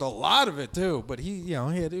 you smoked a lot of it too. But he, you know,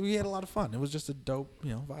 we had a lot of fun. It was just a dope,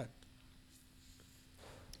 you know, vibe.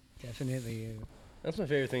 Definitely. That's my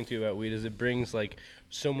favorite thing too about weed is it brings like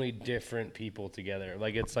so many different people together.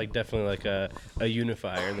 Like it's like definitely like a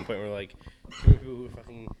unifier in the point where like people who are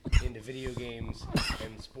fucking into video games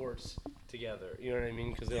and sports together. You know what I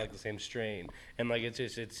mean? Because they're like the same strain. And like it's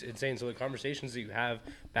insane. So the conversations that you have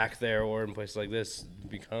back there or in places like this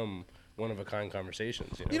become one of a kind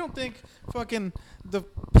conversations. You know? You don't think fucking the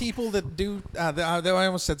people that do? I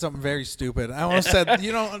almost said something very stupid. I almost said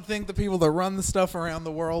you don't think the people that run the stuff around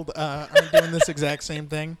the world are doing this exact same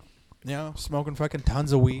thing? You know, smoking fucking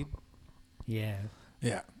tons of weed. Yeah.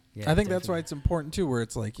 Yeah. Yeah, I think that's why definitely. it's important too. Where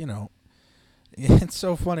it's like, you know, it's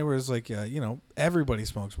so funny. Where it's like, you know, everybody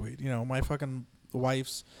smokes weed. You know, my fucking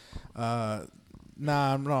wife's. Now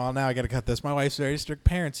I got to cut this. My wife's very strict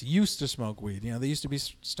parents used to smoke weed. You know, they used to be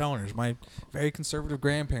stoners. My very conservative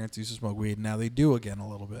grandparents used to smoke weed. Now they do again a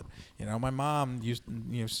little bit. You know, my mom used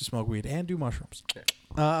to smoke weed and do mushrooms.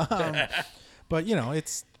 But you know, I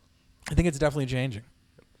think it's definitely changing.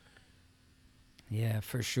 Yeah,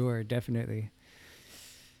 for sure, definitely.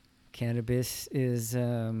 Cannabis is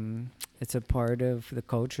it's a part of the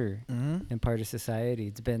culture and part of society.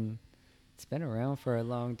 It's been around for a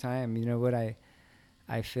long time. You know what I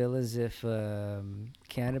feel as if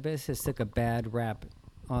cannabis has took a bad rap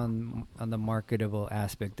on the marketable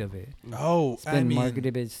aspect of it. Oh, It's been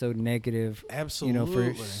marketed as so negative, absolutely. you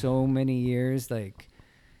know, for so many years. Like,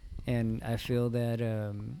 and I feel that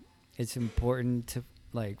it's important to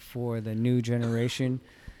like for the new generation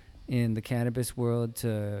in the cannabis world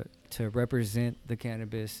to represent the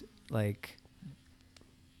cannabis like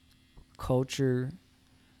culture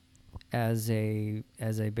as a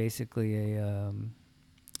basically a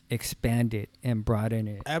expand it and broaden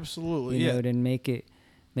it. Absolutely, You yeah. know, and make it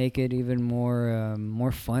even more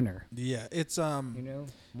funner. Yeah, it's You know,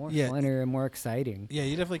 more yeah. funner and more exciting. Yeah,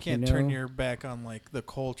 you definitely can't You turn know? your back on like the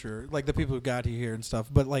culture, like the people who got you here and stuff.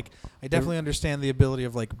 But like, I definitely understand the ability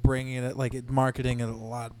of like bringing it, like marketing it a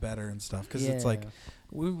lot better and stuff. Because it's like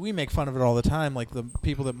we make fun of it all the time, like the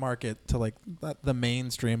people that market to like not the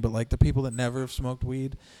mainstream, but like the people that never have smoked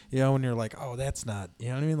weed. You know, and you're like, oh, that's not. You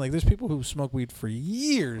know what I mean? Like, there's people who smoke weed for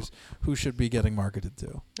years who should be getting marketed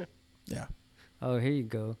to. Yeah. Oh, here you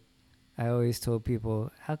go. I always told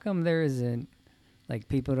people, how come there isn't Like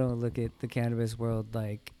people don't look at the cannabis world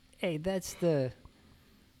like, hey, that's the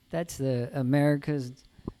America's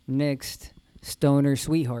next stoner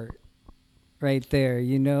sweetheart right there,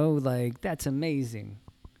 you know? Like that's amazing.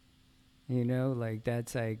 You know, like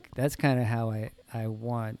that's kind of how I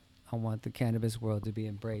want the cannabis world to be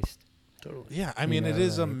embraced. Totally. Yeah, I mean, know, it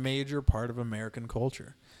is a like- major part of American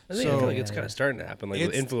culture. I think So- it's kind of starting to happen, like with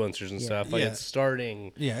It's- influencers and stuff. Like Yeah. it's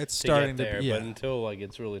starting Yeah, it's to starting get there, to. Yeah. but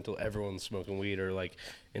until everyone's smoking weed, or like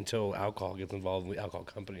until alcohol gets involved in alcohol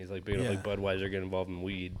companies, like big enough, like Budweiser get involved in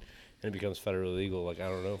weed, and it becomes federally legal. Like I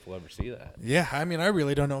don't know if we'll ever see that. Yeah, I mean, I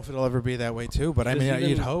really don't know if it'll ever be that way too. But I mean, Because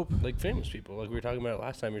you'd even, hope. Like famous people, like we were talking about it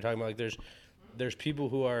last time. We were talking about like there's people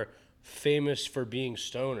who are famous for being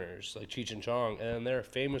stoners, like Cheech and Chong, and then there are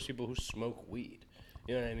famous people who smoke weed.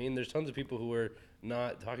 You know what I mean? There's tons of people who are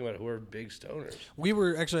not talking about it who are big stoners. We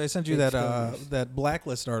were actually. I sent you Big that stoners. that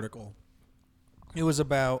Blacklist article. It was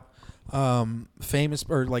about famous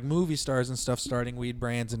or like movie stars and stuff starting weed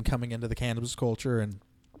brands and coming into the cannabis culture and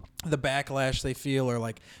the backlash they feel, or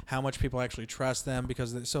like how much people actually trust them,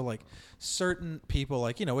 because so like certain people,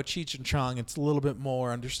 like, you know, with Cheech and Chong, it's a little bit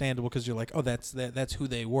more understandable because you're like, oh, that's who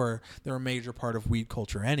they were. They're a major part of weed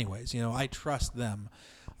culture anyways. You know, I trust them.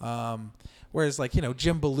 Whereas like, you know,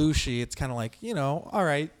 Jim Belushi, it's kind of like, you know, all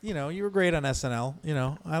right, you know, you were great on SNL. You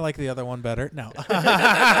know, I like the other one better. No.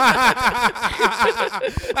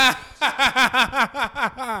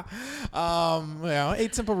 You know,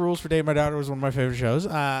 8 Simple Rules for Dating My Daughter was one of my favorite shows.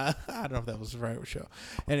 I don't know if that was the right show.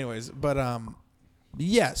 Anyways, but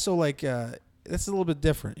yeah, so like that's a little bit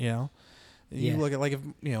different, you know. You Yeah. look at like if,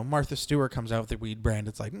 you know, Martha Stewart comes out with a weed brand,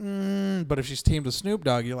 it's like, but if she's teamed with Snoop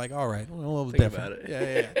Dogg, you're like, all right, a little Think different. about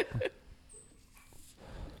it. Yeah.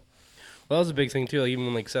 Well, that was a big thing too. Like even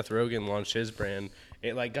when like Seth Rogen launched his brand,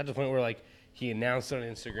 it like got to the point where like he announced it on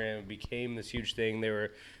Instagram, it became this huge thing. They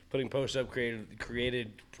were putting posts up,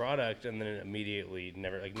 created product, and then it immediately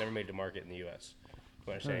never made it to market in the U.S.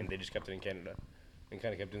 What I'm saying, they just kept it in Canada and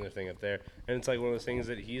kind of kept doing their thing up there. And it's like one of those things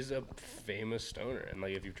that he's a famous stoner, and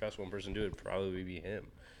like if you trust one person to do it, it'd probably be him.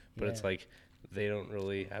 But it's Yeah. like they don't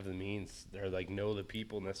really have the means or like know the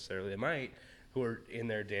people necessarily. They might, who are in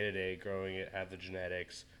their day-to-day growing it, have the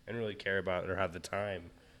genetics, and really care about it or have the time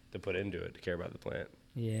to put into it to care about the plant.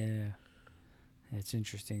 Yeah, it's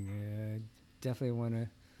interesting. Definitely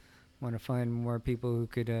want to find more people who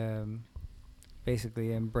could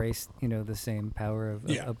basically embrace, you know, the same power of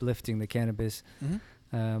Yeah. uplifting the cannabis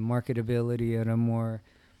Mm-hmm. marketability on a more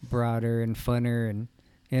broader and funner and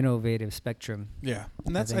innovative spectrum. Yeah,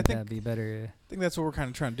 and that's I I think think that'd be better. I think that's what we're kind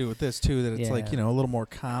of trying to do with this too. That it's like, Yeah. you know, a little more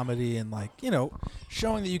comedy and like, you know,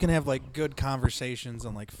 showing that you can have like good conversations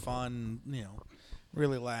and like fun, you know,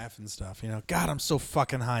 really laugh and stuff. You know, God, I'm so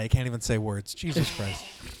fucking high, I can't even say words. Jesus Christ.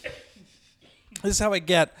 This is how I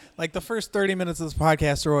get. Like the first 30 minutes of this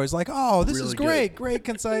podcast are always like, oh, this is Really good. great,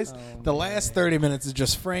 concise. Oh, The last 30 minutes is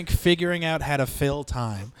just Frank figuring out how to fill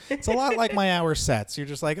time. It's a lot like my hour sets. You're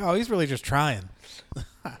just like, oh, he's really just trying.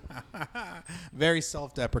 Very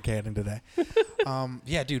self-deprecating today.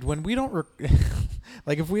 Yeah, dude, when we don't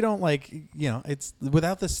like if we don't like, you know, it's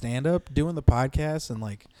without the stand-up, doing the podcast and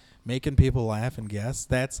like making people laugh and guess,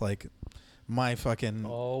 that's like my fucking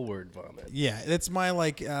All word vomit. yeah, it's my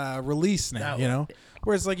like release now, That you way. know.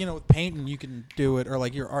 Whereas like, you know, with painting you can do it, or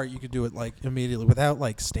like your art you could do it like immediately without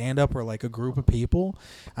like stand up or like a group of people.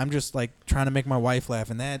 I'm just like trying to make my wife laugh,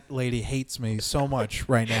 and that lady hates me so much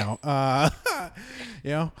right now. You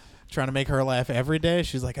know, trying to make her laugh every day.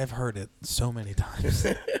 She's like, I've heard it so many times.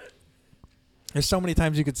 There's so many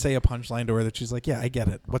times you could say a punchline to her that she's like, yeah, I get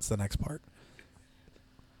it. What's the next part?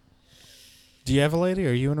 Do you have a lady?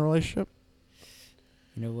 Are you in a relationship?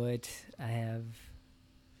 You know what? I have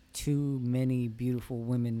too many beautiful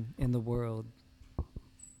women in the world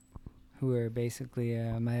who are basically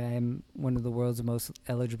I'm one of the world's most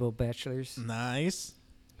eligible bachelors, Nice.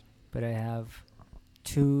 but I have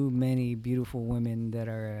too many beautiful women that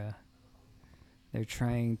are they're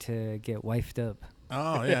trying to get wifed up,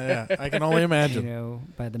 Oh, yeah. I can only you imagine. know,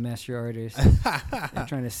 by the master artist. They're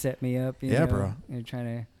trying to set me up, you Yeah, know. bro. They're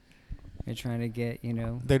trying to get, you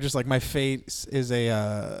know. They're just like, my face is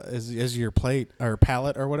a is your plate or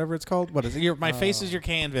palette or whatever it's called. What is it? My face is your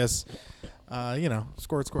canvas. You know,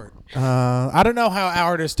 squirt. I don't know how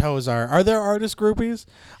artist hoes are. Are there artist groupies?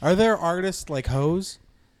 Are there artists like hoes?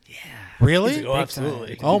 Yeah. Really? Oh, Big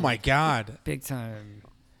absolutely. time. Oh my God. Big time.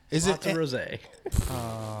 Is Lots it? of rosé.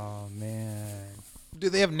 Oh man. Do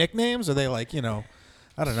they have nicknames? Are they like, you know,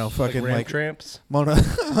 I don't know, fucking Ram like tramps. Mona,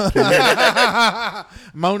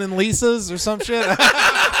 Mona and Lisa's or some shit?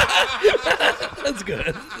 That's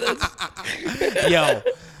good. Yo,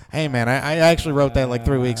 Hey man, I actually wrote that like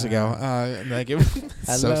 3 weeks ago. Like it's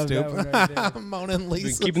I so love that stupid. one right there. Mona Been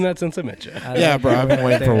Lisa. keeping that since I met you. I Yeah, love bro, that I've been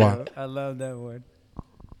one waiting for a right while. there. I love that one.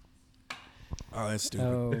 Oh, that's stupid.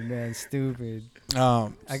 Oh man, stupid.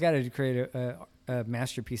 Um, I gotta create a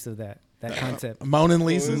masterpiece of that concept. Moaning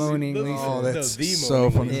Lisa. Moaning Lisa. Oh, No, that's the so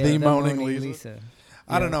Moaning funny. Lisa. The Moaning Lisa.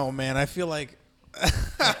 I don't Yeah. know, man. I feel like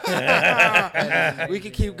we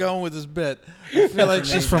could keep going with this bit. I feel like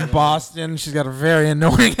she's from Boston. She's got a very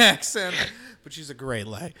annoying accent, but she's a great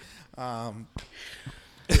lay.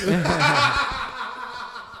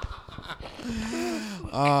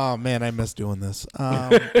 Oh man, I miss doing this. Oh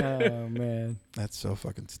man. That's so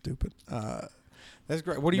fucking stupid. That's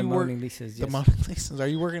great. What are The you Moaning working? Lisas, The yes. Moaning Lisas. Are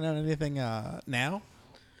you working on anything now?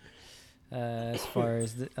 As far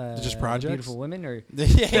as the, Just projects? beautiful women, or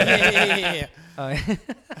Yeah. uh,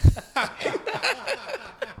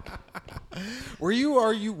 Were you the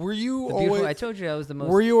always? beautiful? I told you I was the most.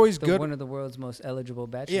 Were you always the, good? One of the world's most eligible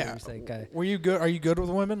Yeah. bachelors. Like, Were you good? Are you good with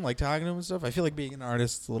women? Like talking to them and stuff? I feel like being an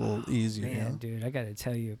artist is a little easier. man, you know? dude, I gotta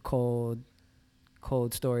tell you a cold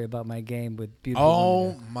story about my game with beautiful Oh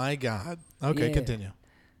women. my God. Okay, Yeah. continue.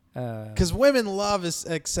 Uh, Because women love this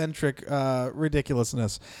eccentric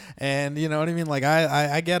ridiculousness, and you know what I mean. Like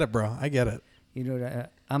I get it, bro. I get it. you know,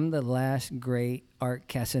 I'm the last great Art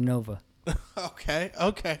Casanova. Okay.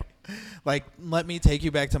 Like, let me take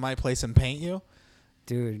you back to my place and paint you.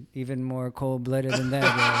 Dude, even more cold-blooded than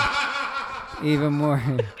that, bro. Even more.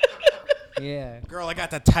 Yeah. Girl, I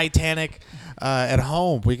got the Titanic at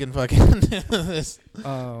home. We can fucking do this.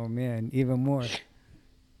 Oh, man, even more.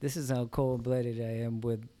 This is how cold-blooded I am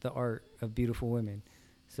with the art of beautiful women.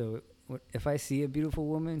 So if I see a beautiful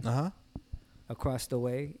woman across the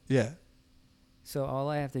way, Yeah. so all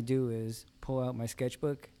I have to do is pull out my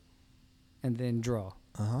sketchbook and then draw.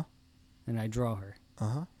 And I draw her.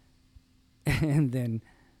 And then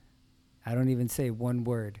I don't even say one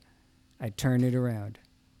word. I turn it around.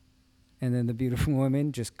 And then the beautiful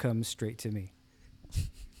woman just comes straight to me.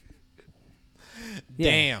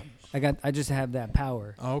 Yeah. Damn. I just have that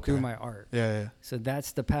power Okay. through my art. Yeah. So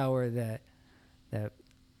that's the power that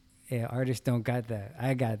artists don't got that.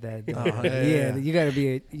 I got that. though. Yeah. You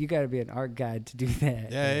gotta be an art guide to do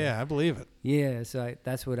that. Yeah. I believe it. Yeah, so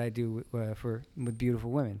that's what I do with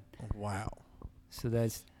beautiful women. Wow. So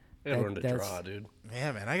that's I gotta learn to that's- draw, dude.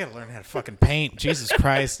 Yeah, man, I gotta learn how to fucking paint. Jesus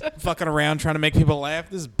Christ. Fucking around trying to make people laugh.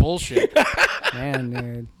 This is bullshit. man,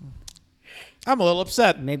 dude. I'm a little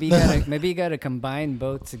upset. Maybe you gotta combine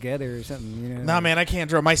both together or something. You know? Nah, man, I can't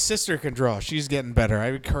draw. My sister can draw. She's getting better. I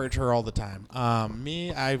encourage her all the time.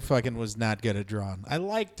 Me, I fucking was not good at drawing. I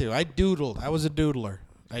like to. I doodled. I was a doodler.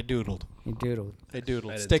 I doodled. You doodled. I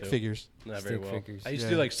doodled. I did Stick too. figures. Not very Stick well. figures. I used to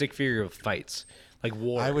Yeah. do like stick figure fights, like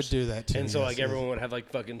wars. I would do that too. And so yes, like yes. everyone would have like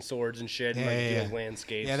fucking swords and shit, and Yeah, like yeah, do yeah. like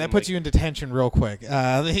landscapes. Yeah, that and, puts like, you in detention real quick. You're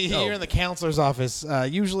in the counselor's office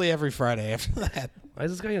usually every Friday after that. Why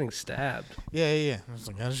is this guy getting stabbed? Yeah. I was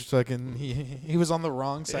like, I was just fucking. He was on the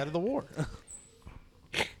wrong side of the war.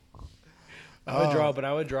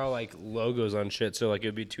 I would draw like logos on shit. So like it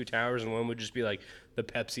would be two towers, and one would just be like the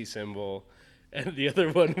Pepsi symbol, and the other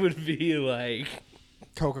one would be like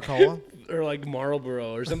Coca-Cola. or like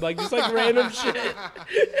Marlboro or something like just like random shit.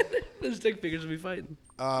 The stick figures would be fighting.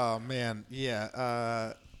 Oh man,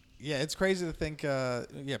 yeah, it's crazy to think.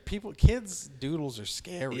 Kids doodles are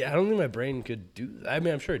scary. Yeah, I don't think my brain could do that. I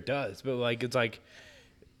mean, I'm sure it does, but like it's like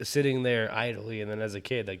sitting there idly, and then as a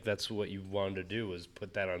kid, like that's what you wanted to do was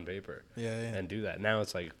put that on paper. Yeah. And do that. Now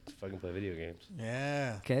it's like fucking play video games.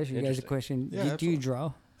 Yeah. Can I ask you guys a Interesting. question? Yeah, Do you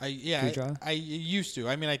draw? Do Do you draw? I used to.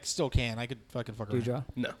 I mean, I still can. I could fucking fuck Do you around.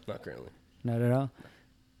 draw? No, not currently. Not at all.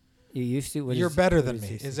 You used to. What You're is- better what than is me.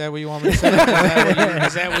 used Is to? that what you want me to say?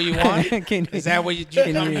 Is that what you want? Can Is that what you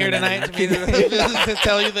come here tonight to, to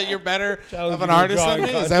tell you that you're better of an artist than me?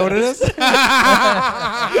 Is that what it is?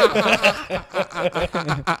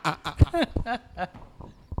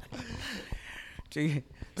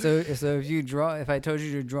 So if you draw, if I told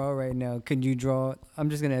you to draw right now, can you draw? I'm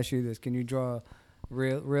just gonna ask you this: can you draw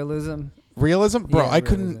realism? Realism, bro. Yeah, I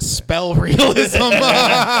couldn't realism. spell realism.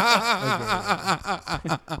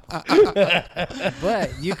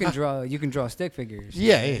 But you can draw. You can draw stick figures.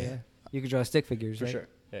 Yeah. You can draw stick figures, For right? sure.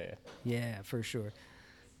 Yeah. Yeah, for sure.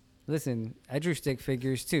 Listen, I drew stick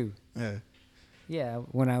figures too. Yeah. Yeah,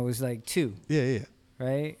 when I was like 2, Yeah.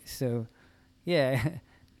 right? So, yeah,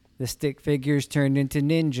 the stick figures turned into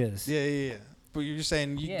ninjas. Yeah. But you're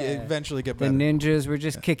saying you Yeah. eventually get The better. ninjas were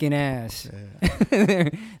just kicking ass. Yeah.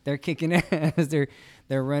 they're kicking ass.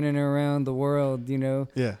 They're running around the world, you know,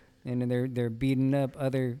 Yeah. and then they're beating up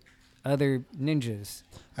other ninjas.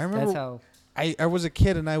 I remember. That's how I was a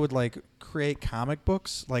kid and I would like create comic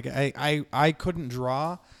books. Like I couldn't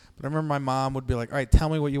draw, but I remember my mom would be like, all right, tell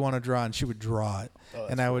me what you want to draw, and she would draw it.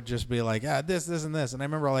 And I would just be like, this, and this. And I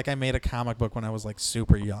remember like I made a comic book when I was like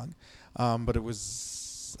super young. But it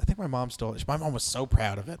was, I think my mom was so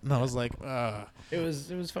proud of it. And I was like, It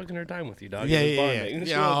was fucking her time with you, dog. Yeah, It was yeah, bonding.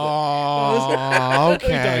 yeah. She loved it. Oh, What are you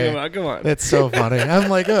talking okay. about? Come on. That's so funny. I'm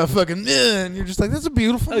like, fucking, and you're just like, that's a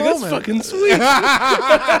beautiful Like, that's moment. fucking sweet.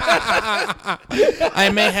 I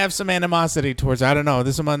may have some animosity towards her. I don't know.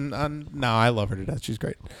 This one, no, I love her to death. She's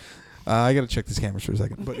great. I got to check these cameras for a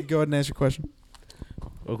second. But go ahead and ask your question.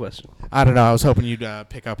 What question? I don't know. I was hoping you'd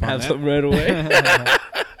pick up on Have that. something right away.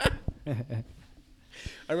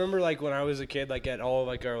 I remember like when I was a kid, like at all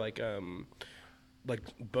like our like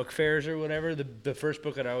book fairs or whatever, the first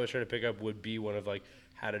book that I always try to pick up would be one of like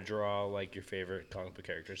how to draw like your favorite comic book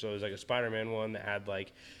character. So it was like a Spider-Man one that had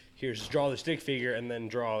like, here's draw the stick figure and then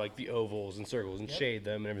draw like the ovals and circles and shade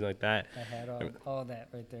them and everything like that. I had all that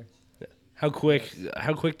right there. How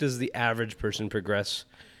quick does the average person progress,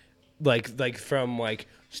 like from like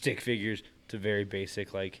stick figures to very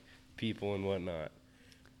basic like people and whatnot,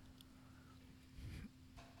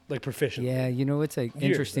 like proficient? Yeah, you know what's like Years,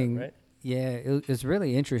 interesting? though, right? Yeah, it's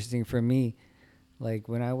really interesting for me. Like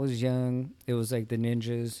when I was young, it was like the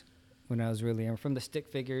ninjas. When I was really young, from the stick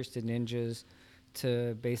figures to ninjas,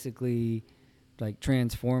 to basically like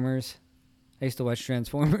Transformers. I used to watch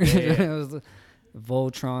Transformers. Yeah, yeah. It was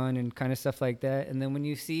Voltron and kind of stuff like that. And then when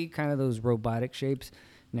you see kind of those robotic shapes,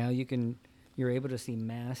 now you're able to see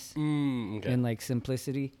mass Okay. and like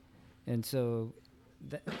simplicity. And so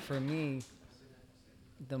for me,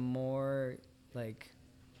 the more I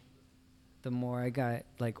got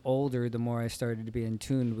like older, the more I started to be in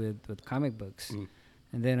tune with comic books.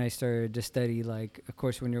 And then I started to study, like, of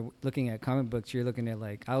course, when you're looking at comic books, you're looking at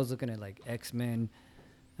like, I was looking at like X-Men,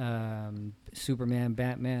 Superman,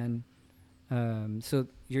 Batman. So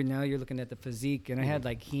you're looking at the physique, and I had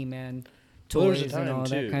like He-Man Well, there was toys a time and all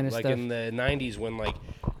too, that kind of like stuff. in the '90s when like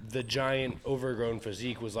the giant overgrown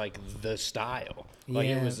physique was like the style. Like it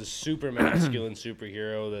Yeah. was the super masculine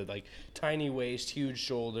superhero, the like tiny waist, huge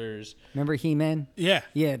shoulders. Remember He-Man? Yeah.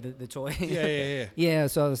 Yeah, the toy. Yeah. Yeah,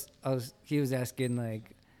 so he was asking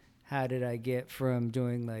like, how did I get from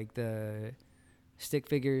doing like the stick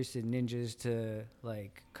figures to ninjas to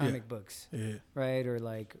like comic books, Yeah. right? Or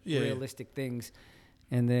like Yeah, yeah. realistic things.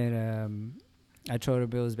 And then I told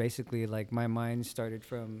him it was basically like my mind started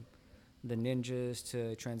from the ninjas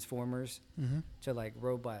to Transformers to like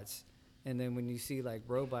robots. And then when you see like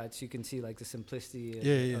robots, you can see like the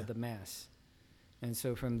simplicity of the mass. And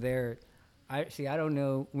so from there, I don't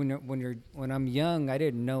know when I'm young, I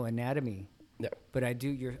didn't know anatomy. No. But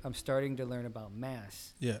I'm starting to learn about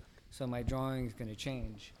mass. Yeah. So my drawing is going to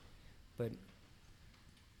change. But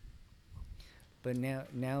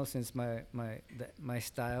now since my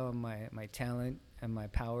style and my talent and my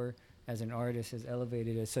power as an artist is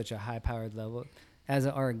elevated at such a high powered level, as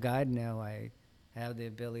an art god now I have the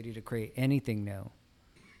ability to create anything now.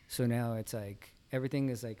 So now it's like everything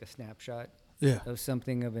is like a snapshot of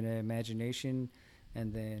something of an imagination,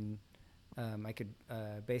 and then I could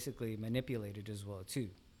basically manipulate it as well too.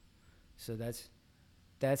 So that's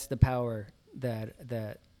the power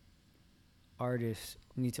that artists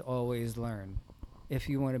need to always learn if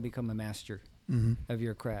you want to become a master of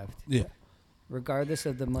your craft. Yeah. Regardless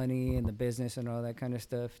of the money and the business and all that kind of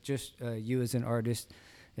stuff, just you as an artist,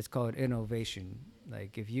 it's called innovation.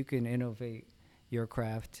 Like if you can innovate your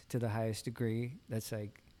craft to the highest degree, that's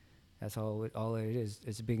all it is.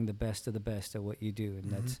 It's being the best of the best at what you do,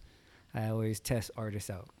 and I always test artists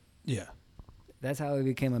out. Yeah. That's how I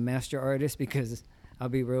became a master artist, because I'll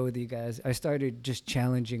be real with you guys. I started just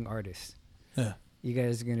challenging artists. Yeah. You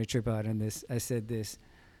guys are gonna trip out on this. I said this.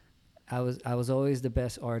 I was always the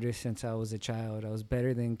best artist since I was a child. I was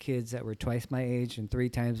better than kids that were twice my age and 3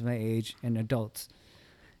 times my age and adults.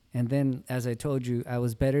 And then, as I told you, I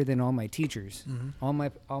was better than all my teachers, all my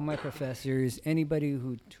professors, anybody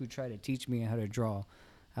who tried to teach me how to draw.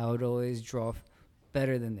 I would always draw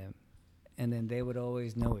better than them, and then they would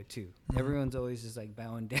always know it too. Everyone's always just like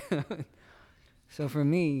bowing down. So for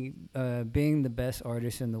me, being the best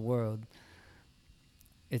artist in the world,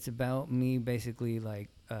 it's about me basically like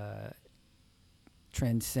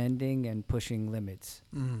transcending and pushing limits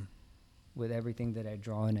with everything that I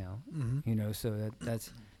draw now. You know, so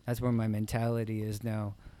that's where my mentality is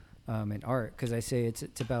now in art, because I say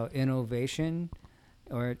it's about innovation,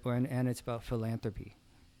 and it's about philanthropy.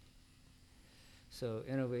 So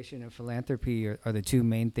innovation and philanthropy are the 2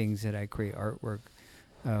 main things that I create artwork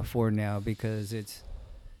for now, because it's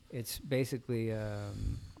basically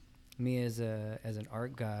me as an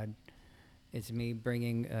art god, It's me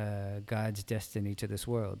bringing God's destiny to this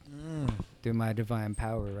world through my divine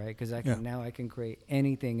power, right? Because now I can create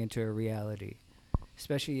anything into a reality,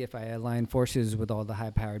 especially if I align forces with all the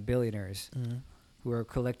high-powered billionaires who are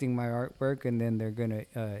collecting my artwork, and then they're going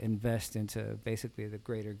to invest into basically the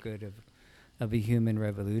greater good of a human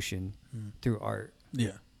revolution through art.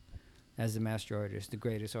 Yeah. As the master artist, the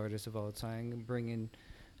greatest artist of all time,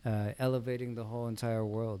 elevating the whole entire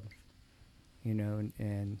world,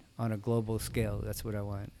 and on a global scale. That's what I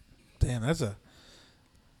want. Damn, that's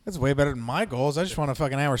way better than my goals. I just want a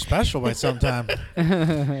fucking hour special by sometime.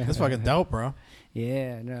 That's fucking dope, bro.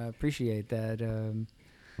 Yeah, no, I appreciate that.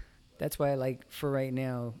 That's why, for right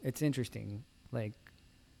now, it's interesting. Like,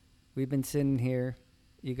 we've been sitting here,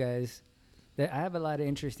 you guys. I have a lot of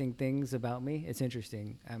interesting things about me. It's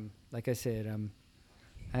interesting. Like I said,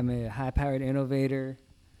 I'm a high-powered innovator,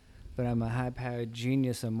 but I'm a high-powered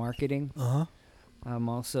genius of marketing. Uh-huh. I'm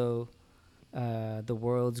also the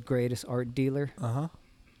world's greatest art dealer. Uh-huh.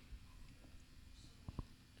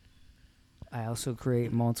 I also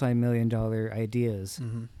create multi-million-dollar ideas,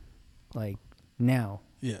 like now.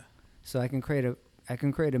 Yeah. So I can create a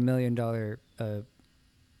 $1 million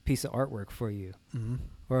piece of artwork for you,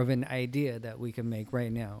 or of an idea that we can make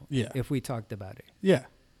right now. Yeah. If we talked about it. Yeah.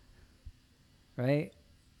 Right.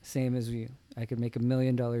 Same as you. I could make $1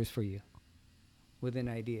 million for you with an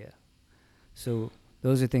idea. So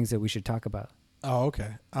those are things that we should talk about. Oh,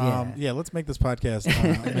 okay. Yeah, let's make this podcast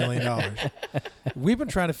 $1 million. We've been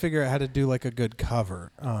trying to figure out how to do like a good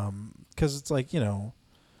cover, because it's like,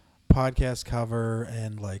 podcast cover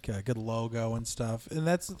and like a good logo and stuff. And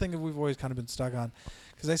that's the thing that we've always kind of been stuck on,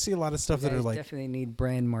 because I see a lot of stuff that are like definitely need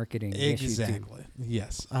brand marketing. Exactly.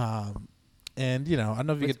 Yes. And I don't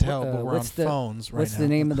know if you could tell, but we're on phones right now. What's the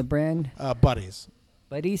name of the brand? Buddies.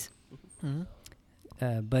 Buddies.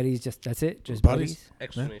 Buddies. Just it. Just Buddies.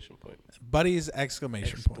 Exclamation point. Buddies!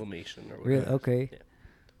 Exclamation point. Exclamation or whatever. Really? Okay. Yeah.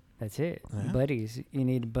 That's it. Yeah. Buddies. You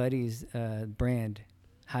need Buddies brand,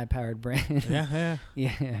 high-powered brand. Yeah.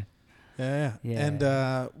 Yeah. Yeah. Yeah. And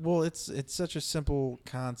well, it's such a simple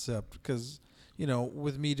concept, because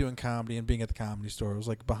with me doing comedy and being at the Comedy Store, it was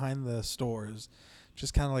like behind the stores,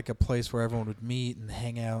 just kind of like a place where everyone would meet and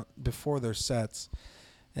hang out before their sets,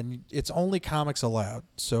 and it's only comics allowed.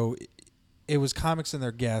 So it was comics and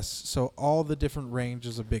their guests. So all the different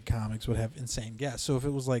ranges of big comics would have insane guests. So if it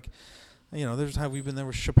was like, there's how we've been there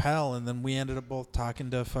with Chappelle, and then we ended up both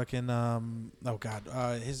talking to fucking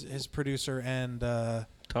his producer and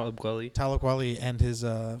Talib Kweli and his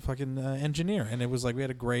fucking engineer, and it was like we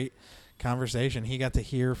had a great conversation. He got to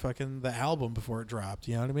hear fucking the album before it dropped.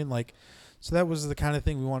 You know what I mean? Like, so that was the kind of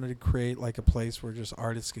thing we wanted to create, like a place where just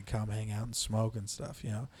artists could come hang out and smoke and stuff.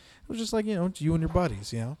 It was just like it's you and your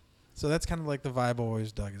buddies. So that's kind of like the vibe I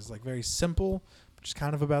always dug. It's like very simple, but just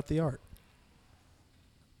kind of about the art.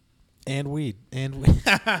 And weed. Getting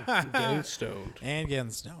stoned. And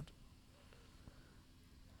getting stoned.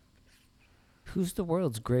 Who's the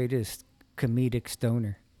world's greatest comedic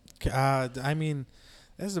stoner? I mean,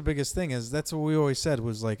 that's the biggest thing. That's what we always said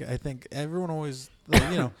was like, I think everyone always,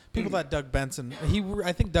 people thought Doug Benson.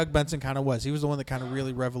 I think Doug Benson kind of was. He was the one that kind of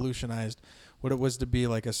really revolutionized what it was to be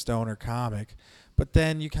like a stoner comic. But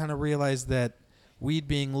then you kind of realize that weed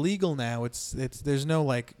being legal now, it's there's no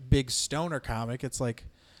like big stoner comic. It's like,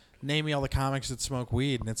 name me all the comics that smoke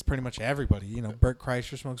weed, and it's pretty much everybody. Bert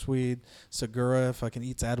Kreischer smokes weed. Segura fucking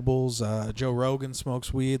eats edibles. Joe Rogan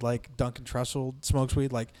smokes weed. Like Duncan Trussell smokes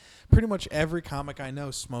weed. Like pretty much every comic I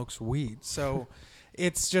know smokes weed. So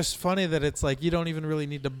it's just funny that it's like you don't even really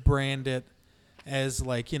need to brand it as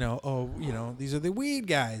like these are the weed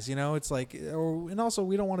guys. It's like, and also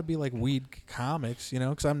we don't want to be like weed comics.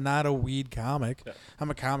 Because I'm not a weed comic. Yeah.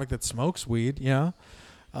 I'm a comic that smokes weed. Kind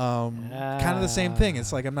of the same thing.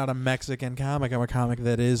 It's like I'm not a Mexican comic. I'm a comic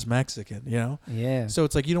that is Mexican, Yeah. So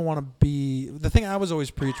it's like you don't want to be. The thing I was always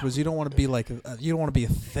preach was you don't want to be like you don't want to be a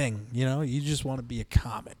thing, You just want to be a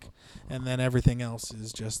comic, and then everything else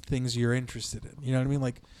is just things you're interested in. You know what I mean?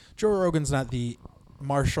 Like Joe Rogan's not the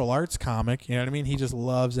martial arts comic. You know what I mean? He just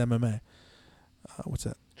loves MMA. What's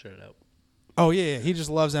that? Shut it out. Oh yeah, he just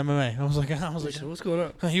loves MMA. I was like, what's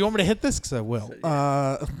going on? You want me to hit this? Because I will.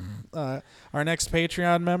 Our next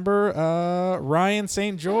Patreon member, Ryan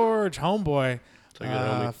St. George, homeboy.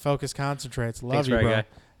 Focus Concentrates. Love you, bro.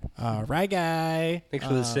 Rye guy. Thanks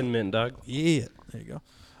for the Sin Mint, dog. Yeah, there you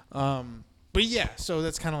go. But yeah, so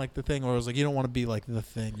that's kind of like the thing where it was like you don't want to be like the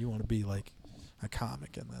thing. You want to be like a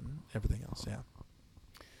comic, and then everything else. Yeah.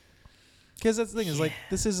 Because that's the thing is like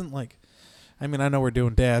this isn't like. I mean, I know we're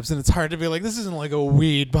doing dabs, and it's hard to be like, this isn't like a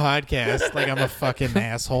weed podcast. Like, I'm a fucking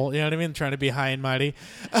asshole. You know what I mean? Trying to be high and mighty.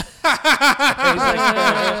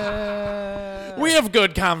 we have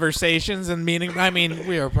good conversations and meaning. I mean,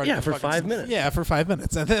 we are part Yeah, of the for fucking- 5 minutes. Yeah, for 5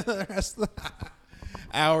 minutes, and then the rest of the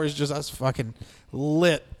hour is just us fucking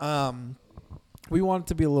lit. We want it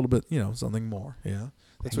to be a little bit, something more. Yeah,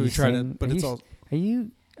 that's what we try to. But it's all. Are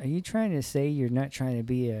you trying to say you're not trying to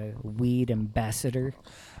be a weed ambassador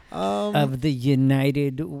of the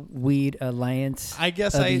United Weed Alliance I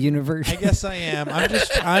guess of the universe? I guess I am.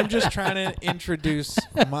 I'm just trying to introduce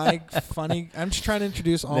my funny. I'm just trying to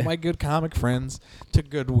introduce all my good comic friends to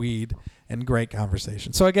good weed and great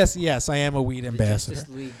conversation. So I guess yes, I am a weed ambassador.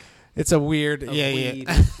 Justice League It's a weird. of Yeah, weed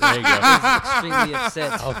yeah. There you go. is extremely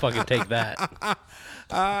upset. I'll fucking take that.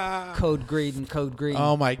 Code green.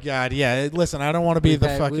 Oh my God! Yeah, listen, I don't want to be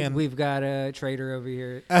We've got a trader over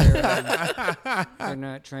here. They're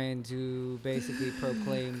not trying to basically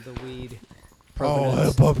proclaim the weed.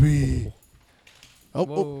 provenance. puppy. Oh,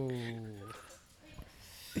 Whoa.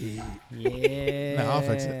 Yeah. no, I'll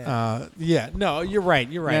fix it. Yeah, no, you're right.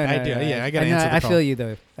 You're right. I do. Yeah, I gotta answer the I call. feel you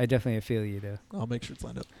though. I definitely feel you though. I'll make sure it's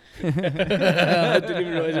lined up. I didn't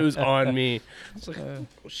even realize it was on me. It's like, oh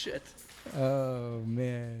shit. Oh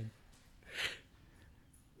man.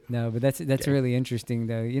 No, but that's really interesting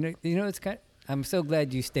though. It's kind. I'm so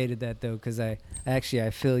glad you stated that though, because I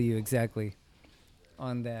feel you exactly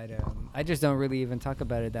on that. I just don't really even talk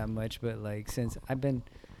about it that much, but like since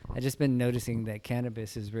I just been noticing that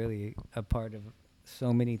cannabis is really a part of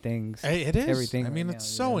so many things. Hey, it is. Everything I mean, right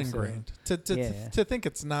it's now, so you know, so- ingrained. Yeah. To think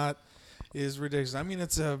it's not is ridiculous. I mean,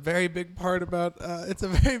 it's a very big part about. It's a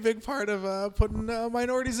very big part of putting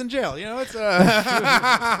minorities in jail. It's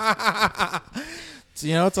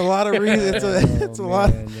it's a lot of reasons. It's a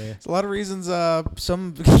lot. man, yeah. It's a lot of reasons.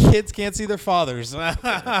 Some kids can't see their fathers. Man,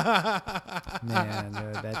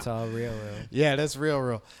 that's all real. Yeah, that's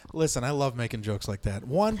real. Listen, I love making jokes like that.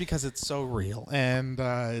 One, because it's so real and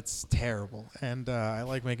it's terrible, and I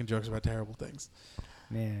like making jokes about terrible things.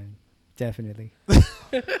 Man, definitely.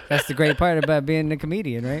 That's the great part about being a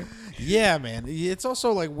comedian, right? Yeah, man. It's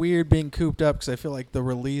also like weird being cooped up because I feel like the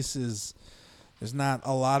release there's not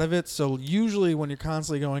a lot of it. So usually when you're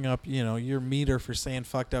constantly going up, your meter for saying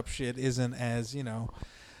fucked up shit isn't as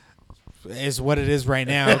is what it is right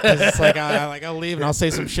now. Because it's like I'll leave and I'll say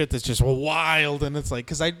some shit that's just wild, and it's like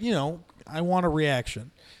because I want a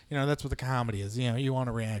reaction. That's what the comedy is. You want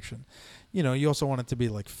a reaction. You also want it to be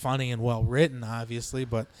like funny and well written, obviously.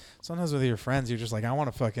 But sometimes with your friends, you're just like, I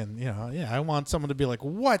want to fucking, I want someone to be like,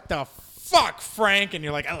 what the fuck, Frank? And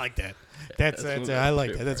you're like, I like that. That's I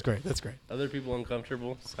like that. That's great. That's great. Other people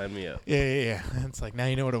uncomfortable? Sign me up. Yeah. And it's like, now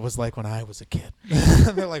you know what it was like when I was a kid.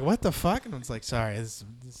 They're like, what the fuck? And it's like, sorry, this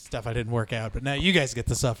stuff I didn't work out, but now you guys get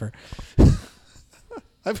to suffer.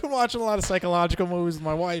 I've been watching a lot of psychological movies with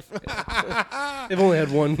my wife. They've only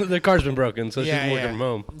had one. The car's been broken, so Yeah, she's working yeah. from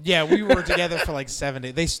home. Yeah, we were together for like 7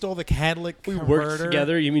 days. They stole the Cadillac We converter. worked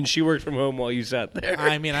together? You mean she worked from home while you sat there?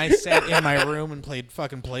 I mean, I sat in my room and played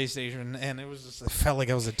fucking PlayStation, and it was just, I felt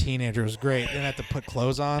like I was a teenager. It was great. Didn't have to put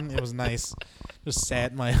clothes on. It was nice. Just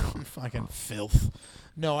sat in my own fucking filth.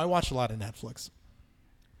 No, I watch a lot of Netflix.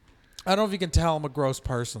 I don't know if you can tell I'm a gross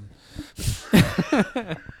person.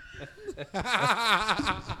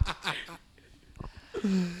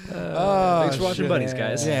 Thanks for watching, shit. Buddies,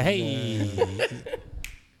 guys. Yeah, hey.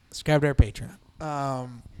 Subscribe to our Patreon.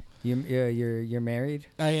 You're married?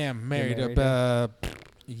 I am married married, about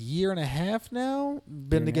a year and a half now.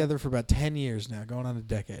 Been and a together for about 10 years now, going on a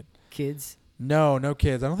decade. Kids? No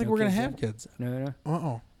kids. I don't think No we're going to kids have yet? kids. No.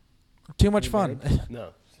 Uh-oh. Too much You fun. No.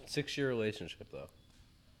 6-year relationship, though.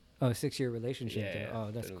 Oh, 6-year relationship. Yeah. though.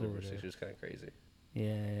 Oh, that's Been cool. over though. 6 years, kind of crazy.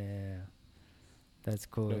 Yeah. That's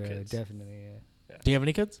cool. No though. kids. Definitely. Yeah. Do you have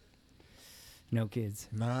any kids? No kids.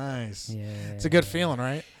 Nice. Yeah. It's a good feeling,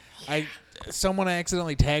 right? Someone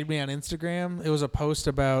accidentally tagged me on Instagram. It was a post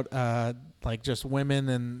about like just women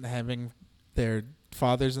and having their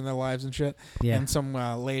fathers in their lives and shit. Yeah. And some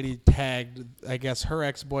lady tagged, I guess, her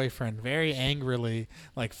ex-boyfriend very angrily,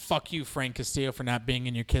 like, fuck you, Frank Castillo, for not being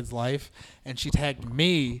in your kid's life. And she tagged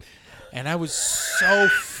me, and I was so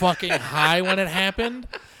fucking high when it happened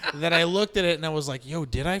that I looked at it and I was like, yo,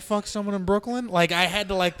 did I fuck someone in Brooklyn? Like, I had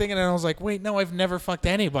to, like, think, and I was like, wait, no, I've never fucked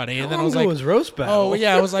anybody. And then I was like, was roast battle. oh,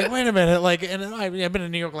 yeah. I was like, wait a minute. Like, and I've been in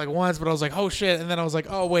New York like once, but I was like, oh, shit. And then I was like,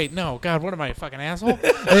 oh, wait, no. God, what am I, a fucking asshole?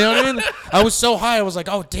 You know what I mean? I was so high. I was like,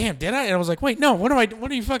 oh, damn, did I? And I was like, wait, no. What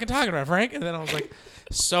are you fucking talking about, Frank? And then I was like,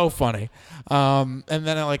 so funny. And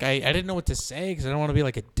then I didn't know what to say because I don't want to be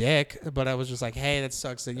like a dick, but I was just like, hey, that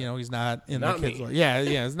sucks that, he's not in Not the kid's me. life.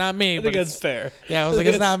 Yeah, it's not me. I but think it's, that's fair. yeah, I was like,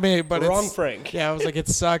 it's not me, but Wrong it's Frank. Yeah, I was like, it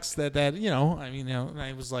sucks that I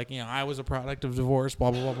was like, I was a product of divorce,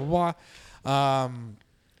 blah blah blah blah blah.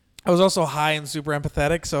 I was also high and super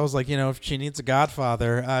empathetic, so I was like, if she needs a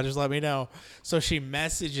godfather, just let me know. So she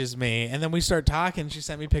messages me, and then we start talking. She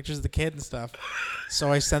sent me pictures of the kid and stuff.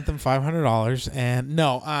 So I sent them $500, and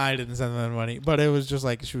no, I didn't send them money, but it was just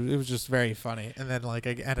like it was just very funny. And then like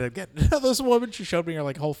I ended up getting this woman. She showed me her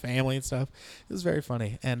like whole family and stuff. It was very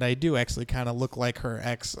funny, and I do actually kind of look like her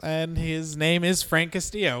ex, and his name is Frank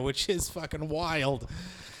Castillo, which is fucking wild.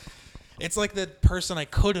 It's like the person I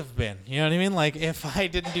could have been. You know what I mean? Like if I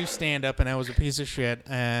didn't do stand up and I was a piece of shit,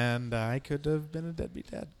 and I could have been a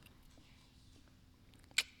deadbeat dad.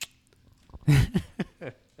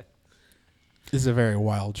 This is a very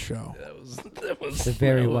wild show. That was It's a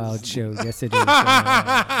very wild show. Yes, it is.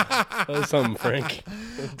 That was something, Frank.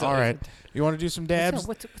 All right. You want to do some dabs?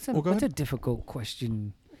 What's Go a ahead. difficult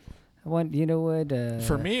question? I want, you know what?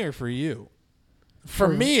 For me or for you? For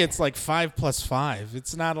me, it's like 5 + 5.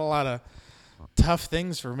 It's not a lot of tough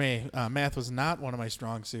things for me. Math was not one of my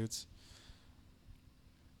strong suits.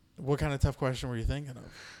 What kind of tough question were you thinking of?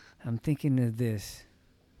 I'm thinking of this.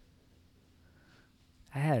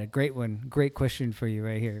 I had a great one. Great question for you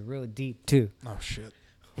right here. Real deep, too. Oh, shit.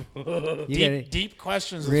 You Deep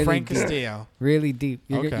questions really with Frank deep. Castillo. really deep.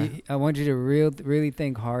 Okay. I want you to really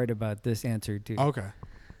think hard about this answer, too. Okay.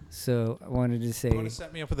 So I wanted to say, You want to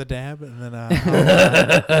set me up with a dab, and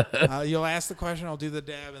then you'll ask the question, I'll do the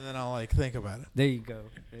dab, and then I'll like think about it. there you go.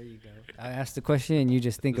 I asked the question, and you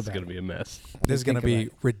just think This is about gonna it. be a mess. This is Think going to be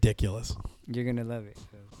about ridiculous. You're going to love it.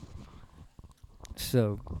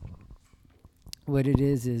 So what it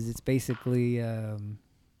is it's basically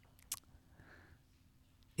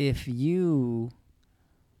if you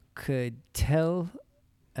could tell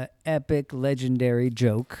an epic, legendary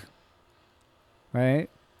joke, right,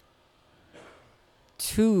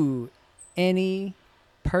 to any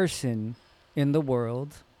person in the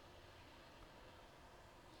world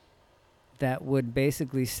that would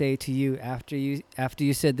basically say to you after you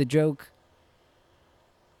said the joke,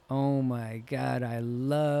 "Oh my God, I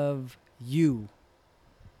love you.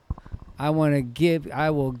 I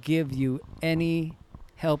will give you any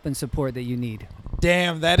help and support that you need."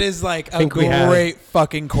 Damn, that is like a Think we have- great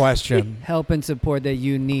fucking question. Help and support that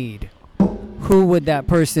you need. Who would that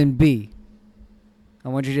person be? I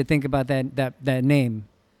want you to think about that name.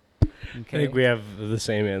 I Okay. think we have the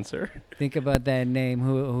same answer. Think about that name,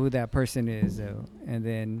 who that person is, though, and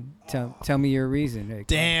then tell me your reason. Like,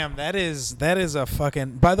 Damn, that is a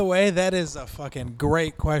fucking. By the way, that is a fucking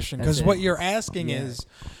great question, because That's what it. you're asking Yeah. is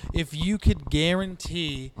if you could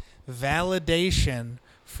guarantee validation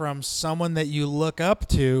from someone that you look up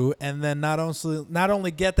to, and then not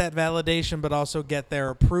only get that validation, but also get their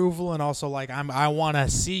approval, and also like I want to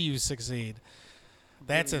see you succeed.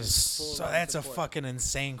 That's a fucking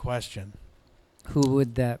insane question. Who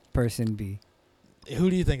would that person be? Who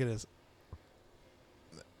do you think it is?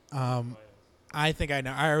 I think I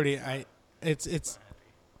know. It's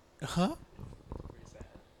huh?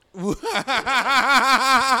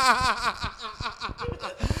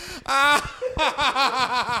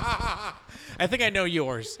 I think I know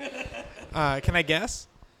yours. Can I guess?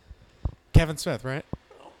 Kevin Smith, right?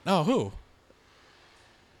 Oh, who?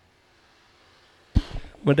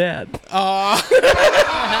 My dad.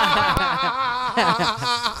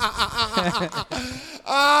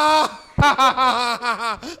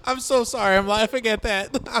 I'm so sorry. I'm laughing at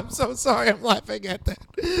that. I'm so sorry. I'm laughing at that.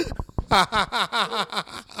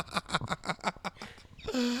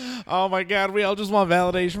 Oh my God, we all just want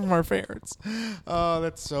validation from our parents. Oh,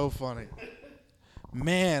 that's so funny.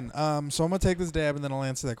 Man, so I'm gonna take this dab and then I'll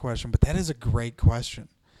answer that question. But that is a great question.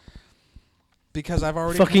 Because I've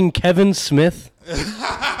already Fucking Kevin Smith.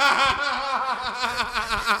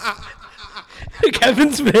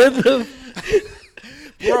 Kevin Smith.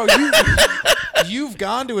 Bro, you've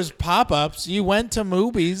gone to his pop-ups. You went to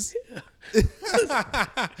movies.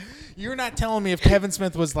 You're not telling me if Kevin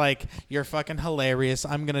Smith was like, "You're fucking hilarious.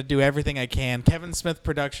 I'm gonna do everything I can." Kevin Smith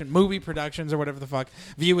movie productions or whatever the fuck.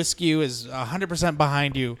 View Askew is 100%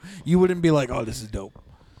 behind you. You wouldn't be like, "Oh, this is dope."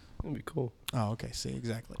 That'd be cool. Oh, okay. See,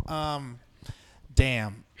 exactly.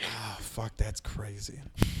 Damn. Oh, fuck, that's crazy.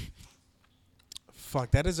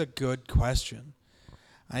 Fuck, that is a good question.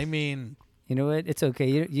 I mean, You know what? It's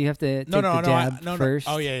okay. You have to take no, the dab no. first.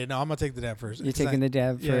 Oh yeah, no. I'm gonna take the dab first. You're taking the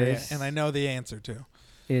dab first. Yeah, and I know the answer too.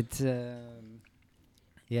 It's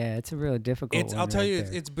it's a real difficult one. I'll tell right you,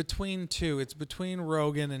 there. it's between two. It's between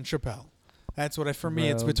Rogan and Chappelle. That's what for me.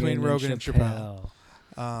 It's Rogan between Rogan and Chappelle.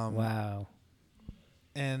 Wow.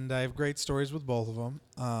 And I have great stories with both of them.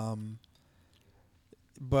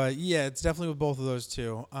 But yeah, it's definitely with both of those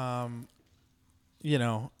two. You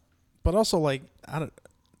know, but also like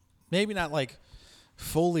maybe not like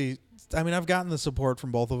fully I mean, I've gotten the support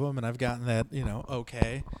from both of them, and I've gotten that,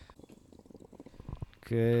 okay.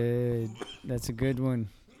 Good. That's a good one.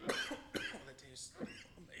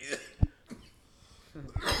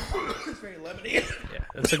 It's very lemony. Yeah,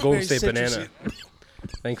 that's a Golden Very State citrusy. banana.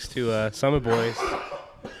 Thanks to Summit Boys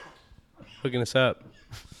hooking us up.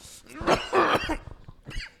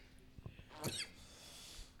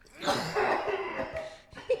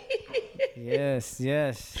 Yes,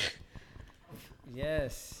 yes.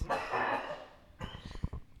 Yes.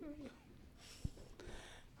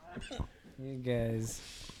 You guys.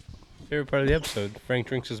 Favorite part of the episode, Frank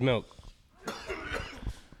drinks his milk.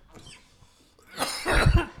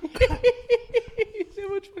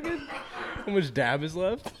 How much dab is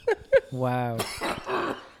left? Wow.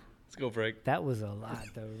 Let's go, Frank. That was a lot,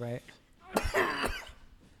 though, right?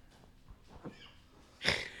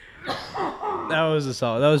 That was a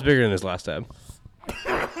solid. That was bigger than his last dab.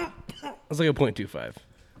 That's like a 0.25.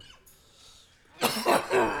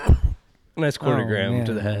 Nice quarter Oh, gram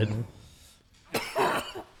to man. the head.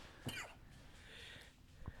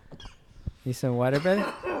 You some water,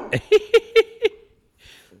 brother?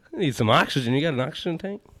 Need some oxygen. You got an oxygen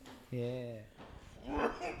tank? Yeah.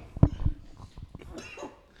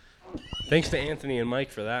 Thanks to Anthony and Mike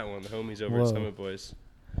for that one. The homies over at Whoa. Summit Boys.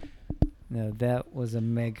 No, that was a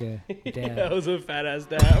mega Yeah, dab. that was a fat ass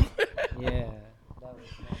dab. Yeah. That was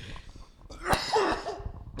mega.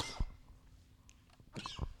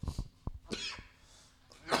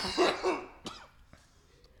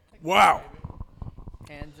 Wow.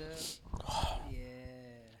 Hands up. Yeah.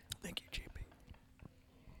 Thank you,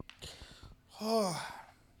 JP. Oh.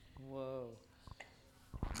 Whoa.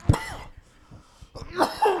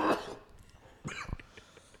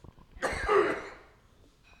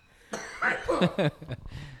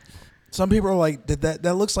 Some people are like,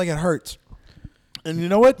 that looks like it hurts. And you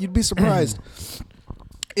know what? You'd be surprised.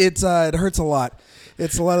 It hurts a lot.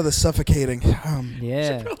 It's a lot of the suffocating,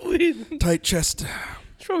 Yeah. Probably, tight chest.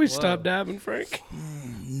 probably stop dabbing, Frank.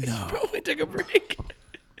 No. Probably take a break.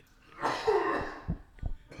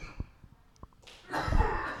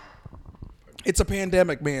 It's a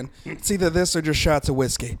pandemic, man. It's either this or just shots of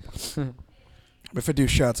whiskey. If I do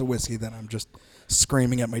shots of whiskey, then I'm just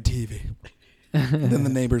screaming at my TV. And then the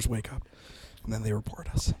neighbors wake up. And then they report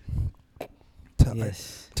us to,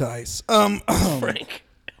 Yes. to ICE. Frank.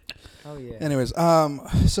 Oh yeah. Anyways,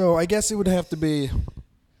 so I guess it would have to be.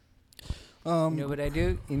 You know what I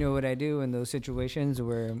do? You know what I do in those situations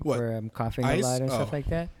where What? where I'm coughing Ice? a lot and stuff Oh. like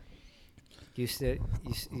that? You sit,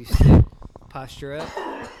 you sit, posture up,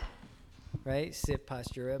 right? Sit,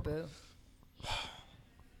 posture up.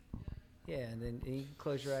 Yeah, and then you can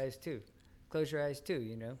close your eyes too. Close your eyes too.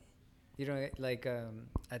 You know, you don't like.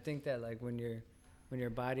 I think that like when your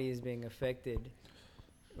body is being affected,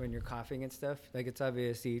 when you're coughing and stuff, like it's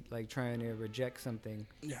obviously like trying to reject something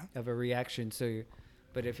Yeah. of a reaction. So,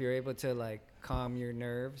 but if you're able to like calm your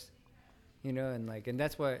nerves, you know, and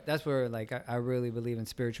that's where like I really believe in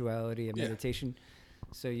spirituality and Yeah. meditation.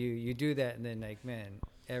 So you do that, and then like man,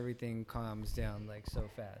 everything calms down like so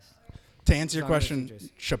fast. To answer your As long as you question,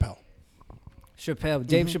 just- Chappelle. Chappelle,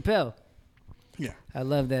 Dave Mm-hmm. Chappelle. Yeah. I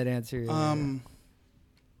love that answer. Love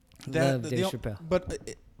Love Dave Chappelle.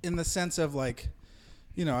 But in the sense of like,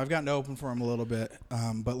 I've gotten to open for him a little bit,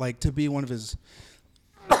 but like to be one of his,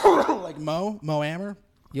 like Mo Amer.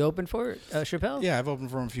 You open for it, Chappelle? Yeah, I've opened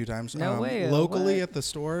for him a few times. No way, Locally what? at the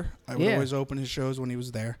store, I would Yeah. always open his shows when he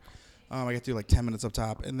was there. I got to do like 10 minutes up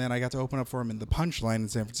top, and then I got to open up for him in the Punchline in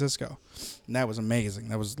San Francisco, and that was amazing.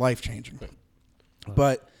 That was life changing.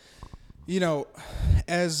 But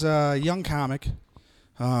as a young comic,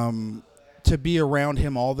 to be around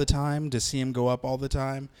him all the time, to see him go up all the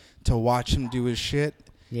time, to watch him do his shit,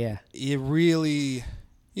 Yeah. it really,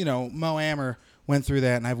 Mo Amer went through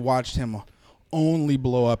that, and I've watched him only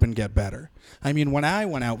blow up and get better. I mean, when I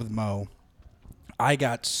went out with Mo, I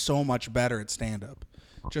got so much better at stand-up.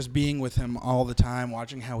 Just being with him all the time,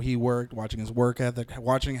 watching how he worked, watching his work ethic,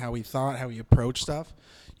 watching how he thought, how he approached stuff,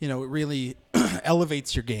 it really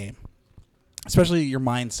elevates your game, especially your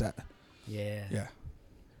mindset. Yeah. Yeah.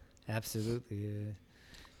 Absolutely.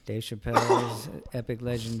 Dave Chappelle is an epic,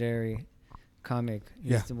 legendary comic.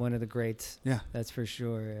 He's Yeah. one of the greats. Yeah. That's for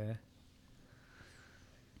sure.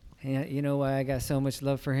 And you know why I got so much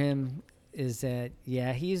love for him is that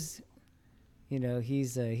he's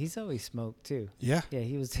always smoked too. Yeah. Yeah,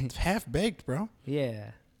 he was. It's half-baked, bro.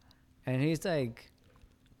 Yeah, and he's like,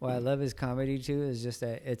 what I love his comedy too is just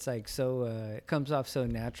that it's like so it comes off so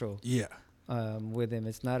natural. Yeah. With him,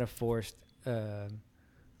 it's not a forced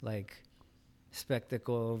like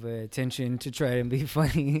spectacle of attention to try and be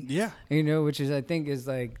funny. Yeah. Which is I think is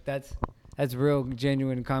like that's That's real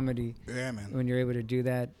genuine comedy Yeah, man. when you're able to do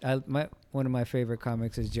that. One of my favorite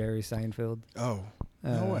comics is Jerry Seinfeld. Oh,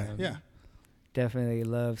 no way. Yeah. Definitely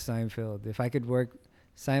love Seinfeld. If I could work,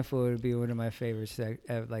 Seinfeld would be one of my favorites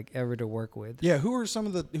ever to work with. Yeah. Who are some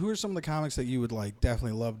of the comics that you would like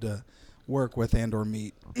definitely love to work with and or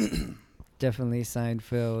meet? Definitely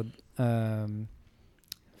Seinfeld. Definitely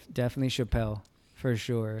Chappelle for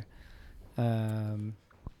sure.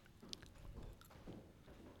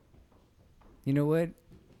 You know what?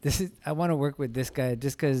 I want to work with this guy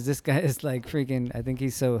just because this guy is like freaking. I think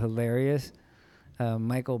he's so hilarious.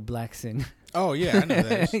 Michael Blackson. Oh yeah, I know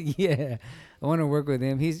that. Yeah, I want to work with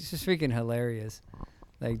him. He's just freaking hilarious,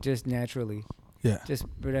 like just naturally. Yeah. Just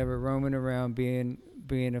whatever, roaming around, being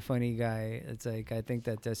a funny guy. It's like I think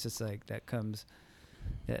that's just like that comes.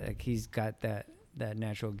 Like he's got that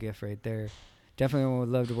natural gift right there. Definitely would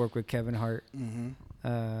love to work with Kevin Hart.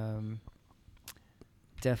 Mm-hmm.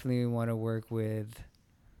 Definitely want to work with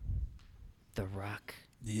The Rock.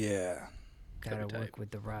 Yeah. Gotta Gotta be work tight.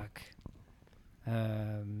 with The Rock.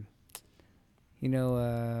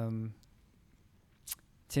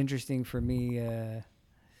 It's interesting for me. I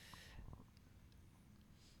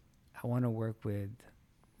want to work with.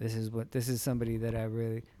 This is somebody that I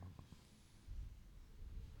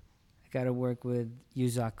gotta work with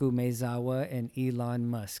Yusaku Maezawa and Elon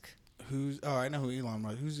Musk. I know who Elon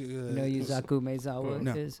Musk. Who's You know Yusaku Maezawa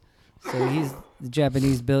No. is? So he's the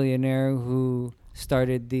Japanese billionaire who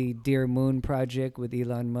started the Dear Moon project with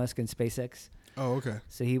Elon Musk and SpaceX. Oh, okay.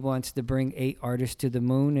 So he wants to bring 8 artists to the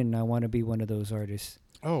moon, and I want to be one of those artists.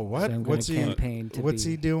 Oh, what? So I'm What's gonna he? campaign to What's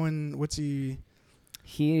be. he doing? What's he?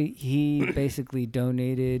 He basically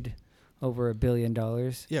donated over $1 billion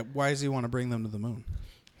Yeah. Why does he want to bring them to the moon?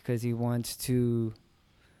 because he wants to.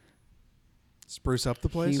 Spruce up the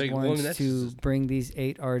place. He Like, well, I mean, wants that's to just- bring these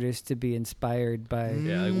 8 artists to be inspired by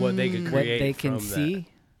Yeah, like what they could Mm. what create they can from see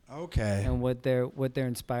Okay. and what they're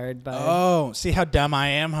inspired by. Oh, see how dumb I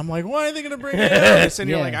am? I'm like, why are they going to bring this? And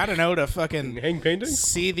you're Yeah. like, I don't know, to that. fucking Hang painting?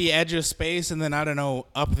 see the edge of space and then, I don't know,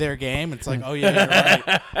 up their game. It's like, oh, yeah, you're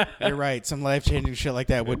right. You're right. Some life-changing shit like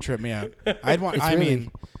that would trip me out. I'd want, It's I really,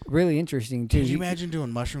 mean, really interesting too. can you imagine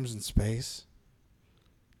doing mushrooms in space?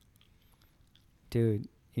 Dude,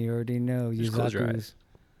 you already know Just close your Yusaku's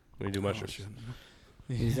When you do mushrooms.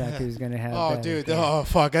 Yusaku's gonna have Oh, that. dude. Oh,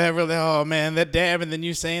 fuck. That really, oh, man. That dab and then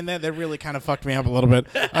you saying that really kind of fucked me up a little bit.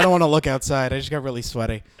 I don't want to look outside. I just got really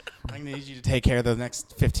sweaty. I need you to take care of the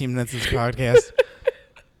next 15 minutes of this podcast.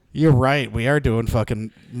 You're right. We are doing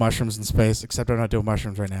fucking mushrooms in space, except I'm not doing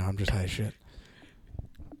mushrooms right now. I'm just high as shit.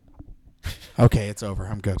 Okay, it's over.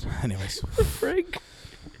 I'm good. Anyways. Frank.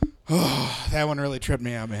 Oh, that one really tripped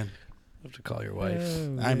me out, man. I have to call your wife.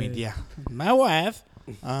 Oh, I mean, man. yeah. My wife.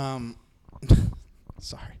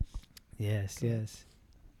 Sorry. Yes.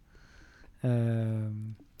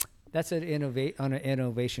 That's an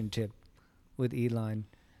innovation tip with Elon.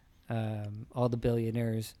 All the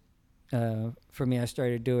billionaires. For me, I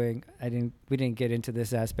started doing. We didn't get into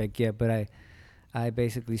this aspect yet, but I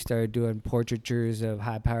basically started doing portraitures of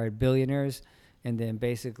high-powered billionaires, and then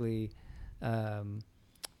basically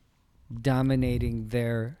dominating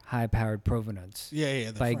their high-powered provenance.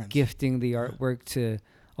 Yeah, By gifting the artwork to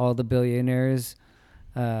all the billionaires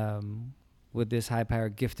with this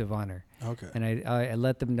high-powered gift of honor. Okay. And I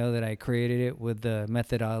let them know that I created it with the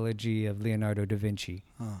methodology of Leonardo da Vinci.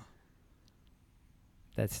 Huh.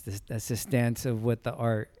 That's the stance of what the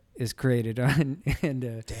art is created on. And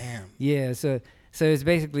Damn. yeah, so it's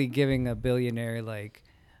basically giving a billionaire like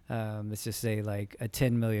let's just say like a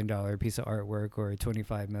 $10 million piece of artwork or a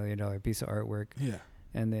 $25 million piece of artwork. Yeah.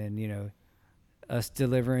 And then, us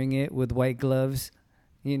delivering it with white gloves,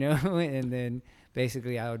 and then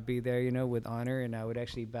basically I would be there, with honor, and I would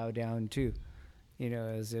actually bow down too,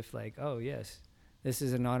 as if like, oh yes, this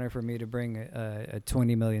is an honor for me to bring a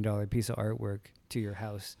 $20 million piece of artwork to your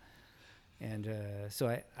house. And so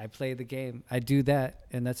I play the game. I do that,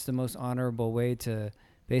 and that's the most honorable way to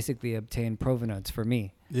basically obtain provenance for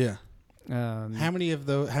me. Yeah. How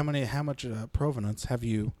How much provenance have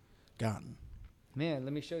you gotten? Man,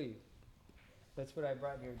 let me show you. That's what I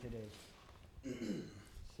brought here today.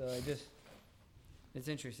 So it's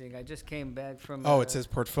interesting. I just came back from. Oh, it says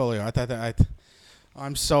portfolio. I thought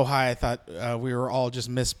I'm so high. I thought we were all just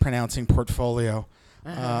mispronouncing portfolio.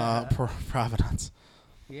 Provenance.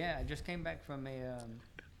 Yeah, I just came back from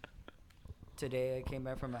today I came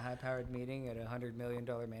back from a high-powered meeting at a $100 million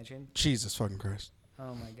mansion. Jesus fucking Christ.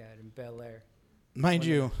 Oh my God, in Bel Air. Mind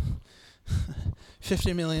you,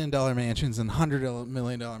 $50 million mansions and $100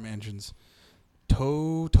 million mansions.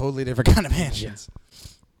 Totally different kind of mansions.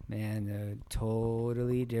 Man,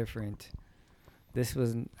 totally different. This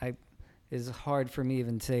wasn't. is hard for me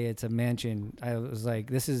even to say it's a mansion. I was like,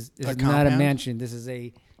 this is not a compound? mansion. This is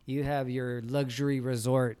you have your luxury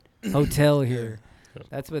resort hotel here.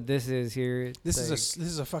 That's what this is here. This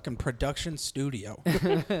is a fucking production studio.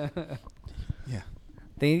 Yeah.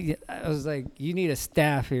 I was like, you need a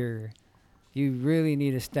staff here. You really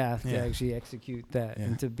need a staff to actually execute that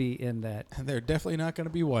and to be in that. And they're definitely not going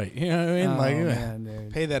to be white. You know what I mean? Oh, Like, man,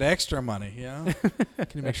 pay that extra money. You know? Can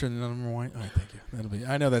you make sure none of them are white? All right, thank you. That'll be.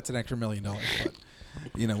 I know that's an extra $1 million, but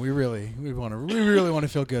you know, we really want to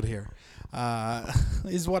feel good here.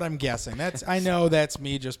 Is what I'm guessing. I know that's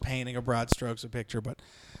me just painting a broad strokes of picture, but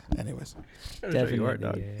anyways. Definitely you are,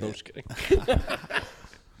 dog. yeah. No, I'm just kidding.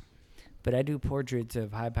 But I do portraits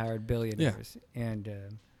of high-powered billionaires, and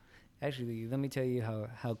actually, let me tell you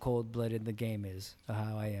how cold-blooded the game is,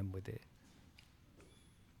 how I am with it.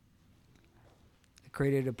 I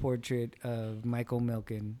created a portrait of Michael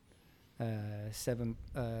Milken,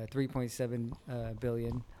 3.7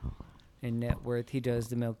 billion in net worth. He does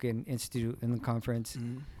the Milken Institute in the conference.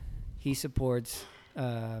 Mm-hmm. He supports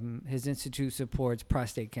his institute supports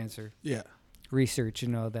prostate cancer research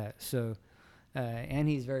and all that. So, and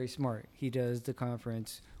he's very smart. He does the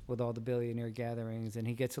conference with all the billionaire gatherings, and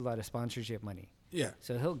he gets a lot of sponsorship money. Yeah.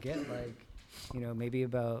 So he'll get maybe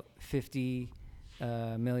about $50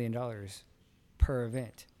 million per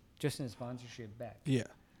event just in sponsorship back. Yeah.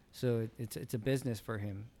 So it's a business for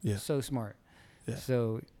him. Yeah. So smart. Yeah.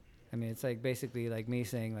 So, I mean, it's like basically like me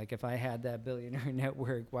saying, like, if I had that billionaire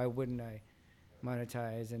network, why wouldn't I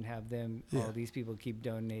monetize and have them, all these people keep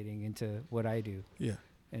donating into what I do? Yeah.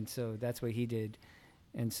 And so that's what he did.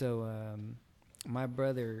 And so my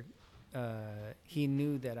brother, he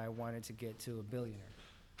knew that I wanted to get to a billionaire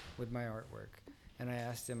with my artwork. And I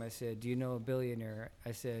asked him, I said, do you know a billionaire?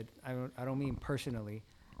 I said, I don't mean personally.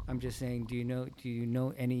 I'm just saying, do you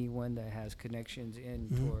know anyone that has connections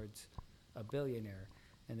towards a billionaire?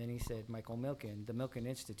 And then he said, Michael Milken, the Milken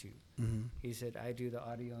Institute. Mm-hmm. He said, I do the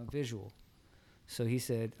audio and visual. So he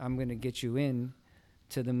said, I'm going to get you in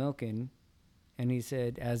to the Milken. And he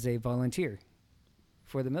said, as a volunteer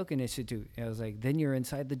for the Milken Institute. And I was like, then you're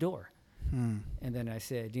inside the door. And then I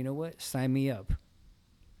said, you know what? Sign me up.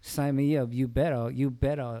 Sign me up. You bet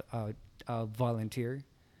I'll volunteer.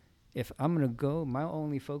 If I'm going to go, my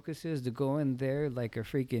only focus is to go in there like a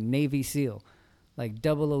freaking Navy SEAL, like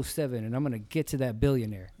 007, and I'm going to get to that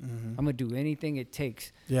billionaire. Mm-hmm. I'm going to do anything it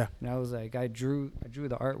takes. Yeah. And I was like, I drew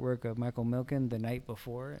the artwork of Michael Milken the night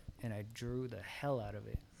before, and I drew the hell out of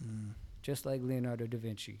it. Just like Leonardo da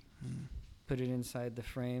Vinci. Put it inside the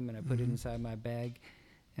frame, and I put it inside my bag.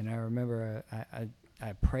 And I remember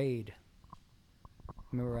I prayed. I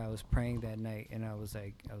remember I was praying that night, and I was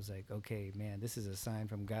like, okay, man, this is a sign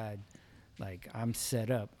from God. Like, I'm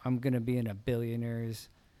set up. I'm going to be in a billionaire's,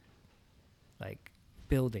 like,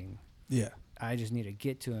 building. Yeah. I just need to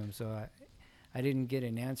get to him. So I didn't get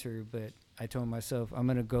an answer, but I told myself I'm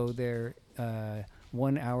going to go there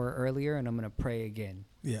 1 hour earlier, and I'm going to pray again.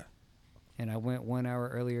 Yeah. And I went 1 hour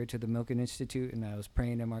earlier to the Milken Institute, and I was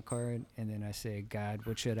praying in my car, and then I said, God,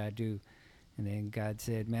 what should I do? And then God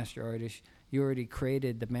said, Master Artist, you already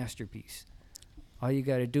created the masterpiece. All you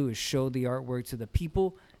got to do is show the artwork to the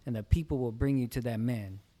people, and the people will bring you to that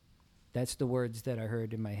man. That's the words that I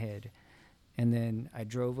heard in my head. And then I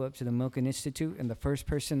drove up to the Milken Institute, and the first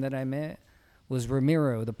person that I met was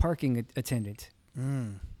Ramiro, the parking attendant.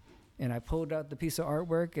 And I pulled out the piece of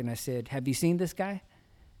artwork, and I said, have you seen this guy?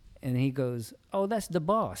 And he goes, oh, that's the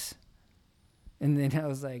boss. And then I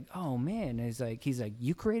was like, oh, man. And he's like,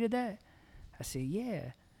 you created that? I said,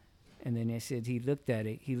 yeah. And then they said he looked at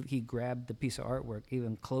it. He grabbed the piece of artwork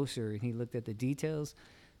even closer, and he looked at the details.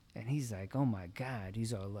 And he's like, oh, my God.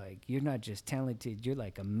 He's all like, you're not just talented. You're,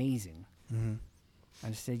 like, amazing.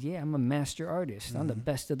 I said, yeah, I'm a master artist. I'm the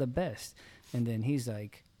best of the best. And then he's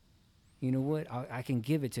like, you know what? I can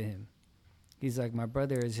give it to him. He's like, my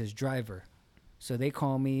brother is his driver. So they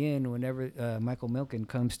call me in whenever Michael Milken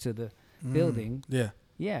comes to the building. Yeah.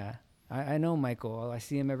 Yeah, I know Michael. I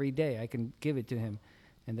see him every day. I can give it to him.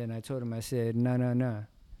 And then I told him, I said, no.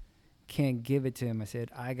 Can't give it to him. I said,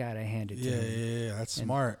 I got to hand it to him. Yeah. That's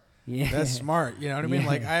smart. Yeah. That's smart. You know what I mean? Yeah.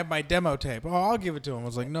 Like, I have my demo tape. Oh, I'll give it to him. I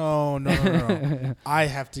was like, no. I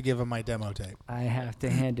have to give him my demo tape. I have to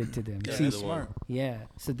hand it to them. Yeah, See, the smart. yeah.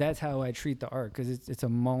 So that's how I treat the art, because it's a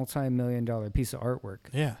multi-million-dollar piece of artwork.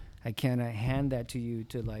 Yeah. I cannot hand that to you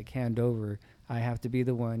to, like, hand over. I have to be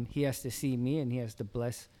the one. He has to see me, and he has to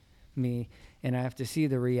bless me, and I have to see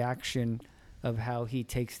the reaction of how he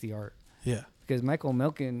takes the art. Yeah. Because Michael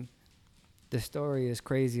Milken, the story is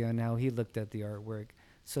crazy on how he looked at the artwork.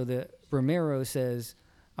 So the Ramiro says,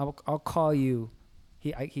 I'll call you.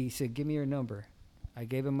 He said, give me your number. I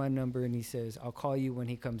gave him my number, and he says, I'll call you when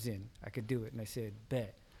he comes in. I could do it. And I said,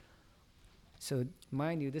 bet. So,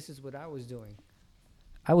 mind you, this is what I was doing.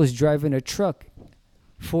 I was driving a truck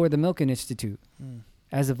for the Milken Institute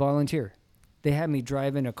as a volunteer. They had me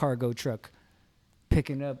driving a cargo truck,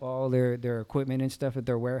 picking up all their equipment and stuff at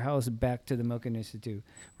their warehouse back to the Milken Institute.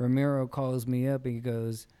 Ramiro calls me up and he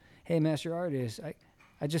goes, hey, Master Artist,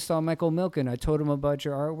 I just saw Michael Milken. I told him about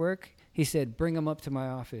your artwork. He said, bring him up to my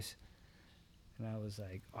office. And I was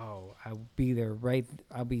like, oh, I'll be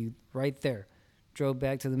right there. Drove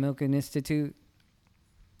back to the Milken Institute.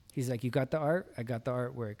 He's like, you got the art? I got the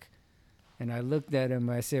artwork. And I looked at him.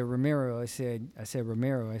 I said, Ramiro. I said,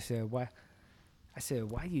 Ramiro. I said, why? I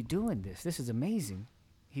said, why are you doing this? This is amazing.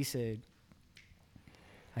 He said,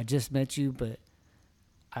 I just met you, but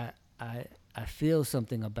I feel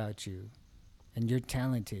something about you, and you're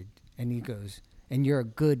talented. And he goes, and you're a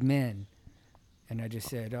good man. And I just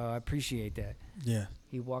said, oh, I appreciate that. Yeah.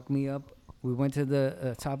 He walked me up. We went to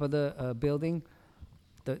the top of the building.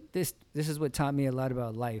 This is what taught me a lot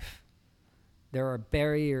about life. There are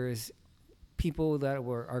barriers, people that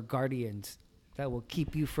are guardians that will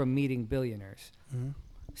keep you from meeting billionaires. Mm-hmm.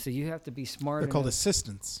 So you have to be smart. They're called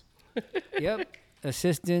assistants. Yep,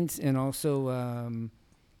 assistants and also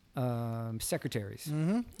secretaries.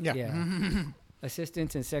 Mm-hmm. Yeah. Yeah.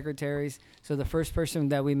 Assistants and secretaries. So the first person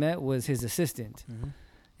that we met was his assistant. Mm-hmm.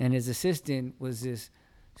 And his assistant was this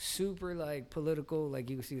super like political, like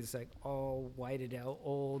you can see this like all whited out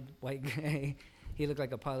old white guy. He looked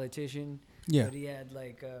like a politician. Yeah. But he had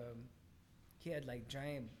like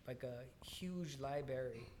giant, like a huge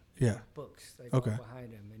library. Yeah. Of books like Okay. all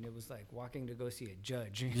behind him, and it was like walking to go see a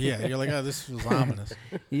judge. Yeah. You're like, oh, this was ominous.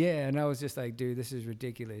 Yeah, and I was just like, dude, this is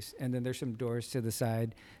ridiculous. And then there's some doors to the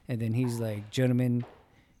side, and then he's like, gentlemen,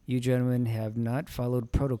 you gentlemen have not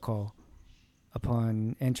followed protocol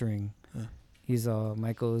upon entering. He's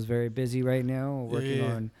Michael is very busy right now, working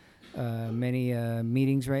on many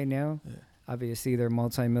meetings right now. Yeah. Obviously, they're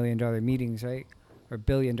multi-million-dollar meetings, right? Or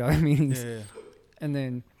billion-dollar meetings. Yeah. And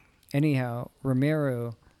then, anyhow,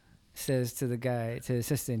 Ramiro says to the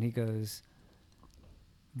assistant, he goes,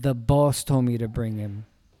 the boss told me to bring him.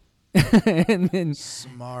 And then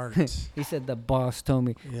Smart. he said, the boss told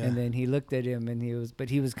me. Yeah. And then he looked at him, and he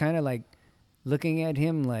was kind of like looking at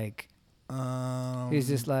him like, he's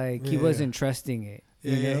just like, he wasn't trusting it.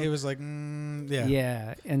 Yeah, you know? he was like, yeah.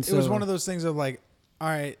 Yeah. And so It was one of those things of like, all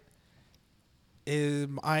right,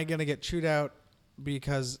 am I going to get chewed out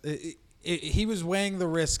because he was weighing the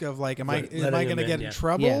risk of like, am I going to get in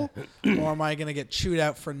trouble or am I going to get chewed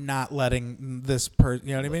out for not letting this person,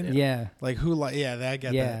 you know what I mean? Yeah. Like I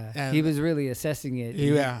get that. And he was really assessing it.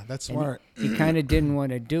 yeah, that's And smart. He kind of didn't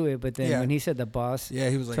want to do it, but then Yeah. when he said the boss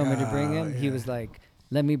He was like, told me to bring him, he yeah. was like,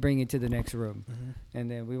 let me bring you to the next room. Mhm.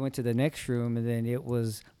 And then we went to the next room, and then it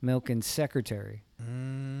was Milken's secretary.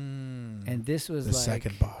 And this was the like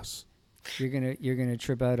second boss. you're gonna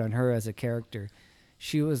trip out on her as a character.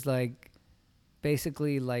 She was like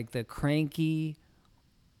basically like the cranky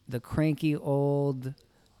old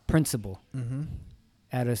principal Mm-hmm.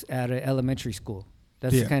 at a elementary school.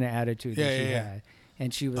 That's the Yeah. kind of attitude that she Yeah. had.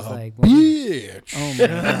 And she was like, bitch. oh my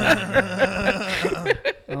god,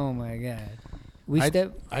 oh my god.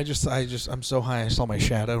 I'm so high. I saw my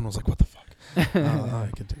shadow and was like, what the fuck? I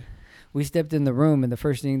continue. We stepped in the room, and the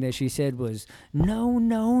first thing that she said was, no,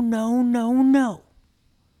 no, no, no, no.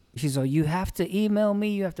 She's like, you have to email me.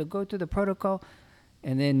 You have to go through the protocol.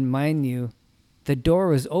 And then, mind you, the door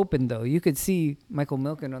was open, though. You could see Michael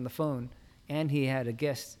Milken on the phone, and he had a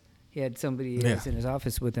guest. He had somebody else in his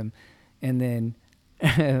office with him. And then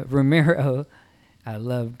Ramiro, I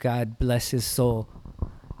love, God bless his soul.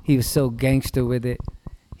 He was so gangster with it.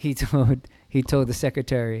 He told the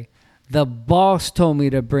secretary, the boss told me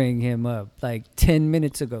to bring him up like 10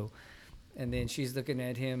 minutes ago. And then she's looking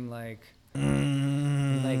at him like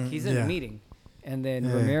he's in a meeting. And then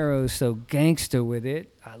Ramiro's so gangster with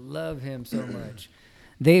it. I love him so much.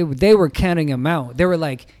 They were counting him out. They were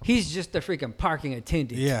like, he's just a freaking parking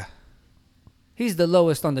attendant. Yeah. He's the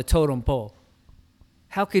lowest on the totem pole.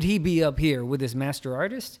 How could he be up here with his master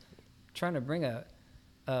artist trying to bring a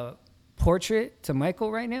portrait to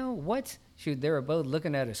Michael right now? What? Shoot, they were both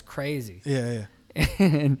looking at us crazy. Yeah.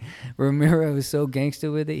 And Ramiro was so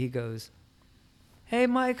gangster with it. He goes, hey,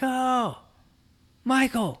 Michael.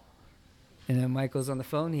 And then Michael's on the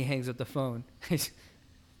phone. He hangs up the phone.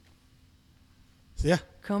 Yeah.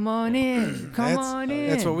 Come on in. Come on in.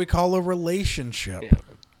 That's what we call a relationship. Yeah.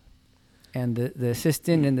 And the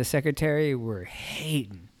assistant and the secretary were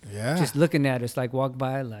hating. Yeah. Just looking at us like walk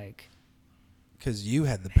by like. Because you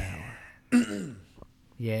had the power.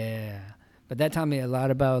 Yeah. But that taught me a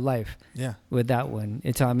lot about life Yeah. with that one.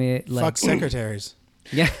 It taught me like Fuck secretaries.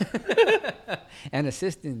 yeah, and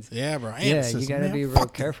assistants. Yeah, bro. And Yeah, you assistant, gotta man. be real Fuck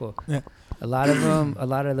them. careful. Yeah. A lot of them, a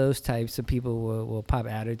lot of those types of people will pop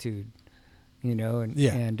attitude, you know, and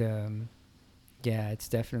Yeah. yeah, it's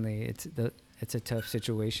definitely it's a tough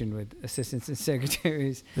situation with assistants and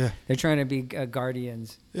secretaries. Yeah. They're trying to be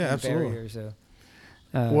guardians. Yeah, and absolutely. Barriers, so.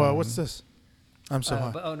 Well, what's this? I'm so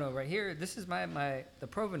high. But oh no, right here, this is the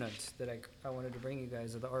provenance that I wanted to bring you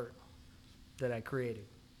guys of the art that I created.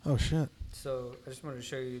 Oh shit. So I just wanted to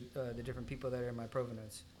show you the different people that are in my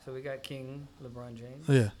provenance. So we got King LeBron James.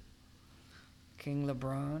 Yeah. King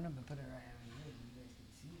LeBron. I'm gonna put it right here. You guys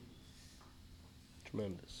can see it.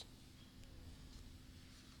 Tremendous.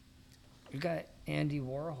 We got Andy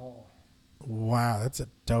Warhol. Wow, that's a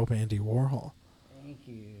dope Andy Warhol. Thank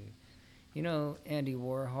you. You know Andy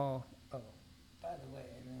Warhol. Oh, by the way,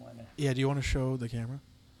 I didn't want to. Yeah. Do you want to show the camera?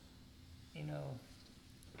 You know,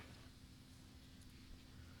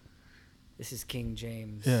 this is King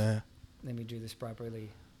James. Yeah. Let me do this properly.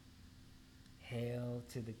 Hail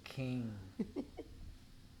to the king,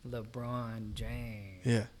 LeBron James.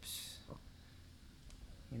 Yeah.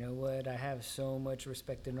 You know what? I have so much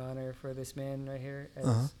respect and honor for this man right here as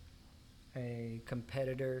Uh-huh. a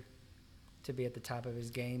competitor, to be at the top of his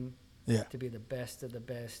game, Yeah. to be the best of the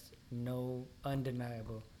best, no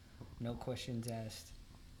undeniable, no questions asked.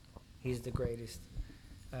 He's the greatest.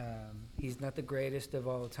 He's not the greatest of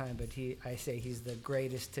all time, but I say he's the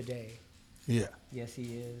greatest today. Yeah. Yes,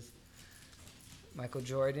 he is. Michael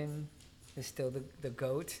Jordan is still the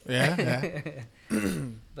GOAT. Yeah. Yeah.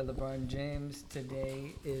 But LeBron James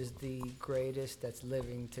today is the greatest that's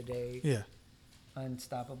living today. Yeah.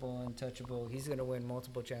 Unstoppable, untouchable. He's going to win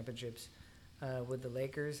multiple championships with the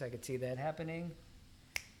Lakers. I could see that happening.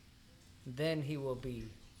 Then he will be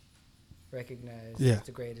recognized Yeah. as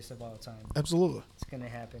the greatest of all time. Absolutely. It's going to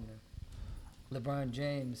happen. LeBron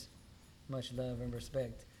James, much love and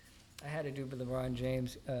respect. I had to do with LeBron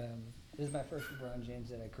James. This is my first LeBron James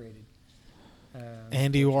that I created.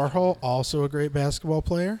 Andy Warhol, also a great basketball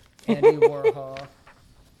player. Andy Warhol.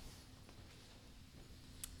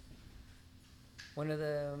 One of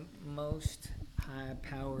the most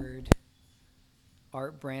high-powered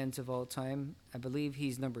art brands of all time. I believe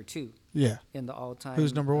he's number 2 Yeah. in the all-time.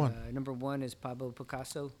 Who's number 1? Number 1 is Pablo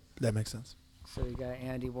Picasso. That makes sense. So you got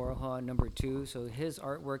Andy Warhol, number 2. So his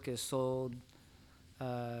artwork is sold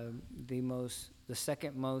the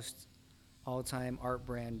second most all-time art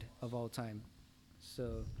brand of all time.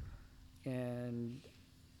 So, and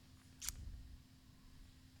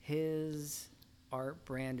his art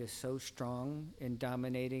brand is so strong in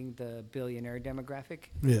dominating the billionaire demographic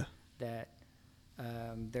Yeah. that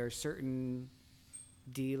there are certain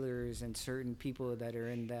dealers and certain people that are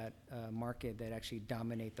in that market that actually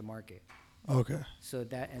dominate the market. Okay. So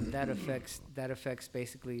that affects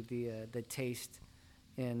basically the taste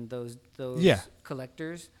in those Yeah.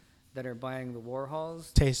 collectors that are buying the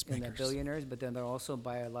Warhols Taste and the makers. billionaires, but then they'll also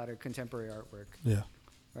buy a lot of contemporary artwork, Yeah.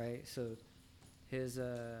 right? So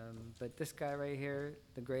but this guy right here,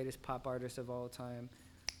 the greatest pop artist of all time,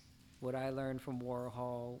 what I learned from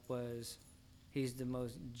Warhol was he's the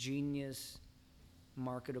most genius,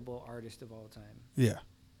 marketable artist of all time. Yeah.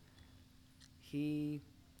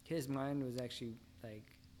 His mind was actually like,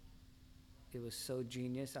 it was so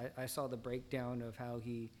genius. I saw the breakdown of how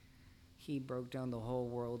he broke down the whole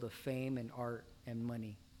world of fame and art and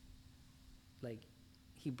money. Like,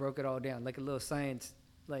 he broke it all down like a little science.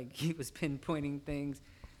 Like, he was pinpointing things,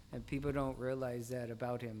 and people don't realize that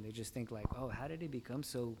about him. They just think like, oh, how did he become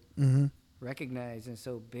so Mm-hmm. recognized and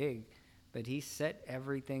so big? But he set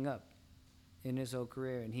everything up in his whole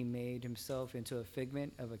career, and he made himself into a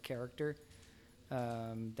figment of a character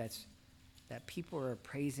that people are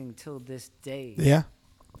praising till this day. Yeah.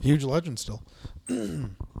 Huge legend still.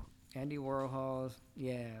 Andy Warhol,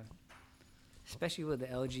 yeah, especially with the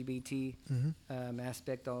LGBT Mm-hmm.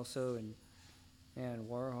 aspect also, and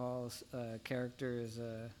Warhol's character is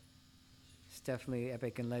it's definitely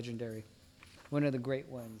epic and legendary. One of the great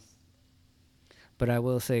ones. But I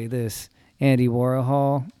will say this, Andy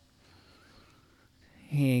Warhol,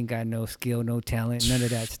 he ain't got no skill, no talent, none of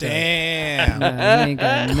that stuff. Damn. Nah, he ain't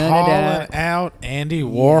got none of Calling that. out Andy Yeah,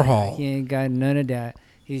 Warhol. he ain't got none of that.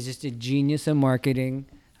 He's just a genius of marketing.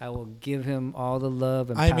 I will give him all the love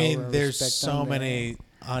and power I mean, and there's respect so on that. many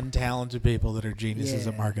untalented people that are geniuses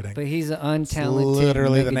at Yeah, marketing. But he's an It's untalented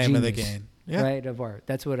literally the mega name of the genius, game. Yeah. right, of art.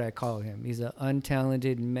 That's what I call him. He's an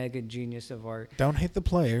untalented mega genius of art. Don't hate the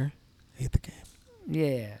player, hate the game.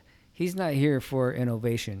 Yeah. He's not here for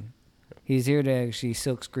innovation. He's here to actually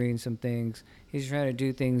silkscreen some things. He's trying to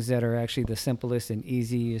do things that are actually the simplest and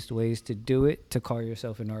easiest ways to do it, to call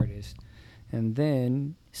yourself an artist. And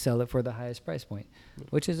then sell it for the highest price point,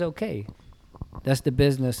 which is okay. That's the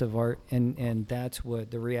business of art, and that's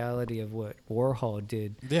what the reality of what Warhol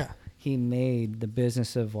did. Yeah. He made the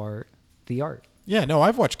business of art the art. Yeah, no,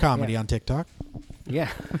 I've watched comedy Yeah. on TikTok.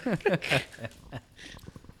 Yeah.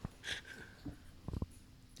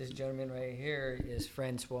 This gentleman right here is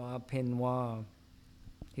Francois Pinois.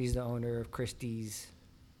 He's the owner of Christie's.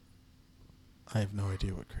 I have no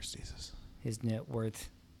idea what Christie's is. His net worth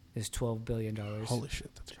is $12 billion. Holy shit,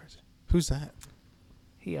 that's crazy. Who's that?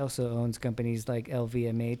 He also owns companies like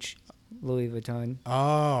LVMH, Louis Vuitton.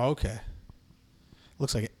 Oh, okay.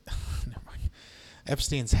 Looks like it. Never mind.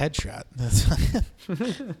 Epstein's headshot. That's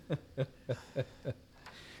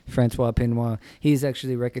Francois Pinois. He's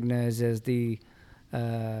actually recognized as the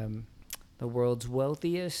world's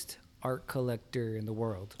wealthiest art collector in the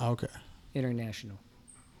world, okay. international.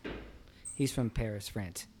 He's from Paris,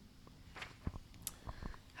 France.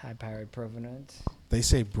 High-powered provenance. They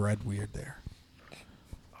say bread weird there.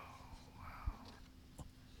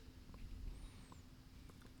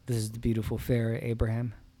 This is the beautiful Farrah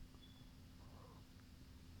Abraham.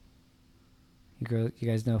 You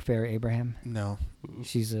guys know Farrah Abraham? No.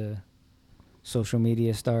 She's a social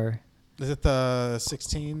media star. Is it the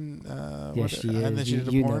 16? Yes, she is. And then she did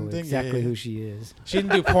a you porn know thing? exactly Yeah, yeah. who she is. She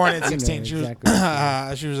didn't do porn at You know 16. She was exactly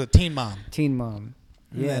who she was a teen mom. Teen mom.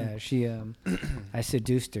 And Yeah, then- she I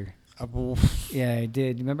seduced her. Yeah, Yeah, I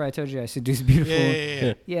did. Remember I told you I seduced beautiful?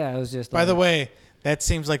 yeah. Yeah, I was just By the like, way, that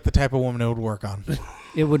seems like the type of woman it would work on.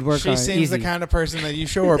 it would work She on seems easy. the kind of person that you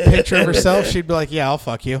show her a picture of herself, she'd be like, "Yeah, I'll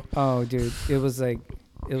fuck you." Oh, dude, it was like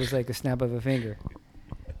a snap of a finger.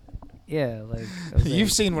 Yeah, like I was You've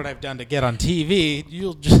like, seen what I've done to get on TV.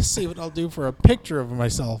 You'll just see what I'll do for a picture of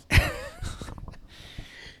myself.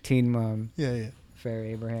 teen mom, Yeah, yeah.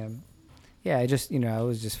 Farrah Abraham. Yeah, I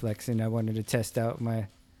was just flexing. I wanted to test out my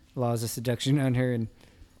laws of seduction on her, and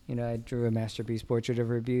I drew a masterpiece portrait of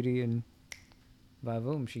her beauty, and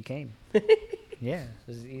boom, she came. Yeah, it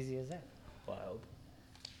was as easy as that. Wild.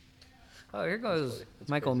 Oh, here goes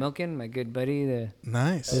Michael Milken, my good buddy.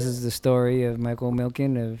 Nice. This is the story of Michael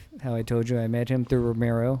Milken, of how I told you I met him through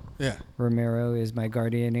Romero. Yeah. Romero is my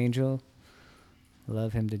guardian angel.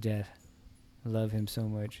 Love him to death. Love him so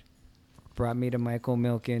much. Brought me to Michael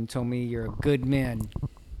Milken, told me you're a good man,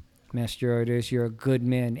 master artist. You're a good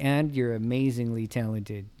man, and you're amazingly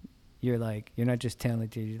talented. You're not just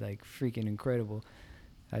talented, you're like freaking incredible.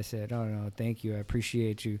 I said, oh no, thank you. I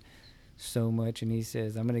appreciate you so much. And he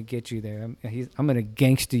says, I'm going to get you there. I'm going to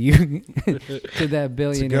gangster you to that It's a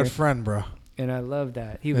billionaire. good friend, bro. And I love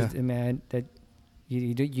that. He was a man that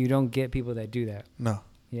you don't get people that do that. No.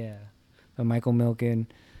 Yeah. Michael Milken,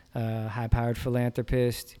 high-powered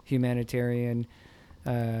philanthropist, humanitarian,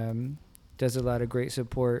 does a lot of great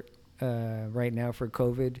support right now for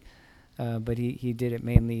COVID. But he did it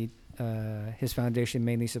mainly, his foundation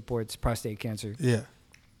mainly supports prostate cancer. Yeah.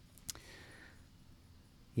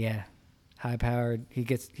 Yeah. High-powered.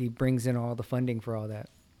 He brings in all the funding for all that.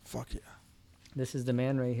 Fuck yeah. This is the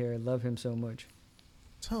man right here. I love him so much.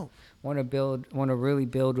 So, Want to really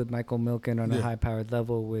build with Michael Milken on a Yeah. high-powered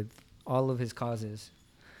level with all of his causes.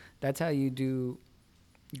 That's how you do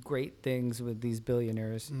great things with these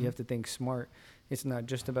billionaires. Mhm. You have to think smart. It's not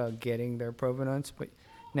just about getting their provenance, but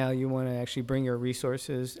now you want to actually bring your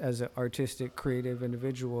resources as an artistic, creative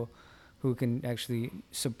individual who can actually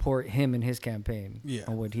support him in his campaign Yeah.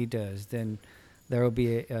 on what he does. Then there will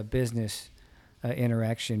be a business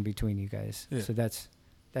interaction between you guys. Yeah. So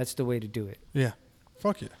that's the way to do it. yeah.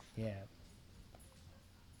 Fuck yeah. Yeah.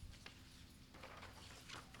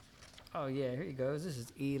 Oh yeah, here he goes. This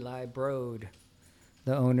is Eli Broad,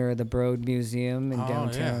 the owner of the Broad Museum in Oh,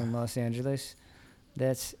 downtown yeah. Los Angeles.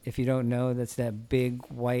 That's, if you don't know, that's that big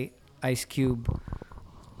white ice cube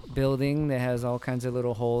building that has all kinds of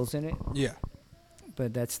little holes in it. Yeah.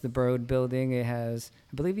 But that's the Broad building. It has,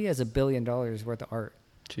 I believe he has $1 billion worth of art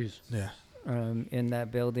Jeez. Yeah. in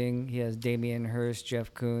that building. He has Damien Hirst,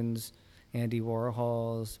 Jeff Koons, Andy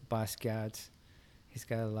Warhol's, Basquiat. He's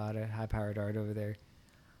got a lot of high-powered art over there.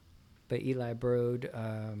 But Eli Broad,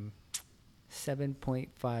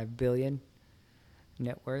 7.5 billion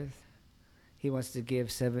net worth. He wants to give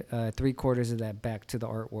 3/4 of that back to the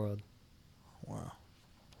art world. Wow.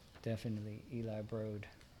 Definitely, Eli Broad.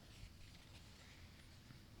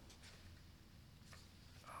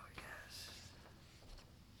 Oh yes.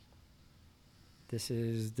 This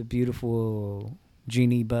is the beautiful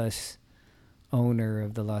Jeannie Buss, owner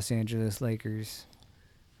of the Los Angeles Lakers.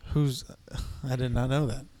 Who's? I did not know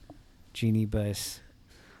that. Jeannie Buss,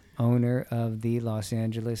 owner of the Los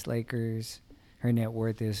Angeles Lakers. Her net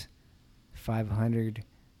worth is 500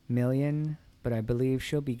 million, but I believe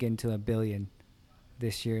she'll be getting to $1 billion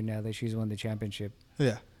this year now that she's won the championship.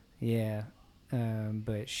 Yeah. Yeah,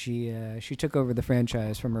 but she took over the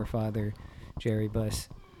franchise from her father, Jerry Buss.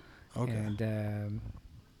 Okay. And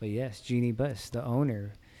but yes, Jeannie Buss, the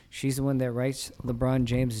owner, she's the one that writes LeBron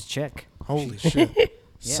James's check. Holy shit.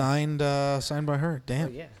 Yeah. Signed by her. Damn.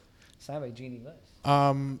 Oh yeah, signed by Jeannie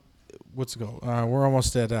Buss. What's the goal? We're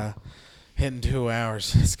almost at hitting 2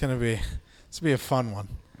 hours. It's gonna be a fun one.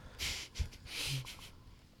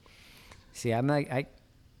 See, I'm like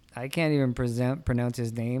I can't even pronounce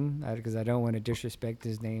his name because I don't want to disrespect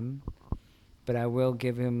his name, but I will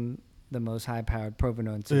give him the most high-powered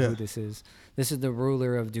provenance of who this is. This is the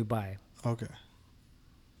ruler of Dubai. Okay.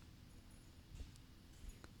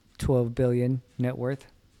 12 billion net worth.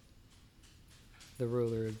 The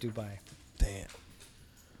ruler of Dubai. Damn.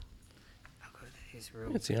 I'll go to his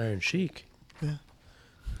room. It's the Iron Sheik. Yeah.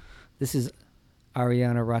 This is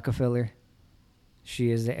Ariana Rockefeller.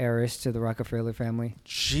 She is the heiress to the Rockefeller family.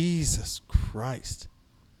 Jesus Christ.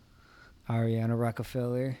 Ariana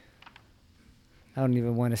Rockefeller. I don't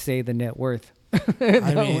even want to say the net worth.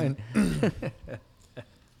 I mean,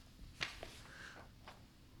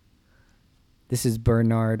 this is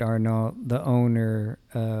Bernard Arnault, the owner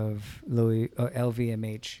of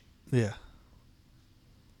LVMH. yeah.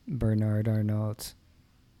 Bernard Arnault.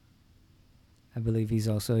 I believe he's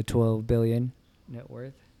also a 12 billion net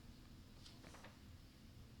worth.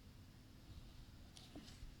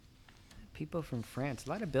 People from France. A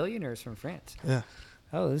lot of billionaires from France. Yeah.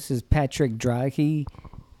 Oh, this is Patrick Drahi.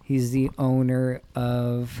 He's the owner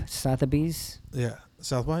of Sotheby's. Yeah.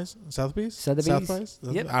 Sotheby's? Sotheby's?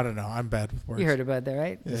 Yep. I don't know. I'm bad with words. You heard about that,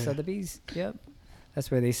 right? The Yeah. Sotheby's? Yep. That's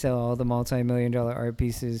where they sell all the multi-million-dollar art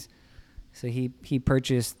pieces. So he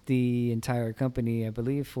purchased the entire company, I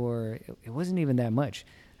believe, for it wasn't even that much.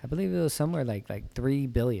 I believe it was somewhere like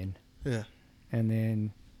 $3 billion. Yeah. And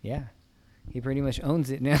then he pretty much owns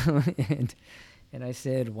it now. and I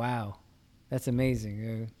said, wow, that's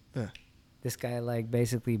amazing. Yeah. This guy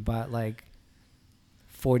basically bought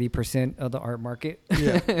 40% of the art market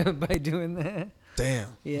by doing that.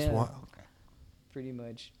 Damn. Yeah. That's wild. Pretty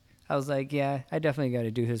much. I was like, yeah, I definitely got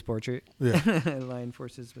to do his portrait. Yeah. Line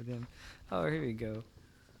forces with him. Oh, here we go.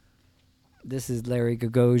 This is Larry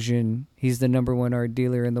Gagosian. He's the #1 art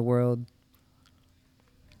dealer in the world.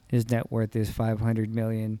 His net worth is 500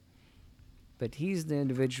 million. But he's the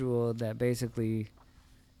individual that basically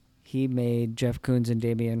he made Jeff Koons and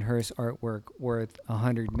Damien Hirst artwork worth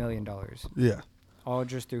 $100 million. Yeah. All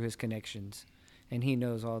just through his connections. And he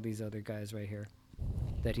knows all these other guys right here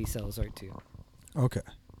that he sells art to. Okay.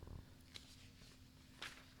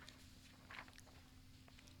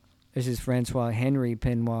 This is Francois Henry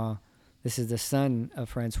Pinoy. This is the son of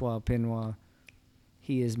Francois Pinoy.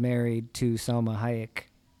 He is married to Salma Hayek.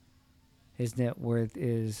 His net worth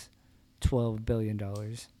is $12 billion.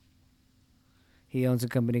 He owns a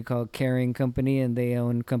company called Kering Company, and they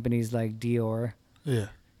own companies like Dior Yeah.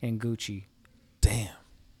 and Gucci. Damn.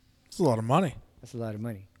 It's a lot of money. That's a lot of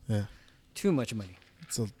money. Yeah. Too much money.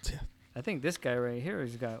 Yeah. I think this guy right here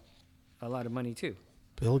has got a lot of money too.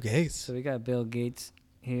 Bill Gates. So we got Bill Gates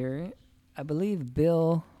here. I believe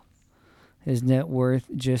Bill, his net worth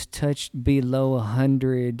just touched below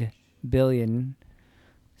 100 billion.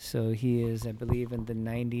 So he is, I believe, in the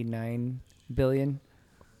 99 billion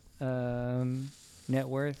net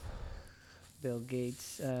worth. Bill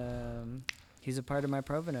Gates, he's a part of my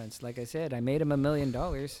provenance. Like I said, I made him $1 million.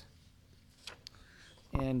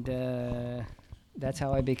 And that's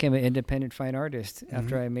how I became an independent fine artist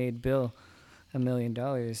after I made Bill $1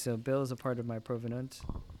 million. So Bill's a part of my provenance.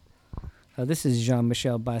 This is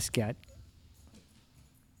Jean-Michel Basquiat.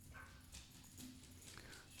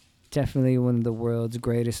 Definitely one of the world's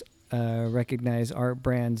greatest recognized art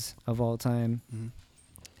brands of all time. Mm-hmm.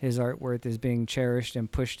 His art worth is being cherished and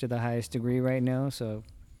pushed to the highest degree right now, so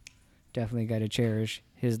definitely got to cherish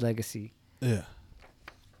his legacy. Yeah.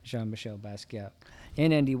 Jean-Michel Basquiat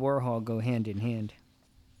and Andy Warhol go hand in hand.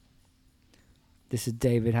 This is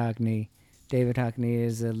David Hockney. David Hockney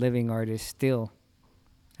is a living artist still.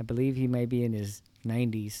 I believe he might be in his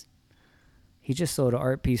 90s. He just sold an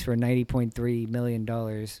art piece for $90.3 million,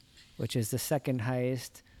 which is the second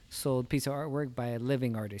highest sold piece of artwork by a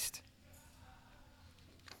living artist.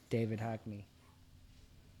 David Hockney.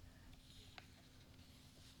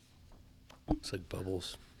 Looks like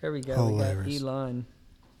bubbles. Here we go. Hilarious. We got Elon.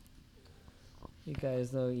 You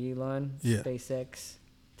guys know Elon? Yeah. SpaceX,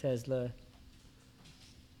 Tesla.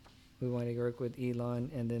 We want to work with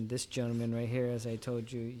Elon. And then this gentleman right here, as I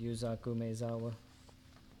told you, Yusaku Maezawa.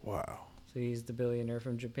 Wow. So he's the billionaire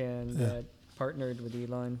from Japan Yeah. that partnered with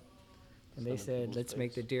Elon, and they said, "Let's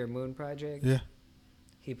make the Dear Moon project." Yeah.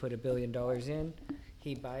 He put $1 billion in.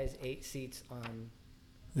 He buys 8 seats on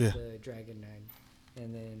Yeah. the Dragon 9,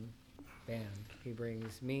 and then, bam, he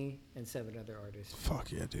brings me and 7 other artists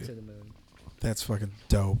Fuck yeah, to dude. the moon. That's fucking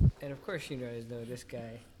dope. And of course, you guys know this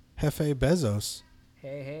guy. Jefe Bezos.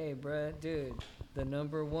 Hey, bruh, dude, the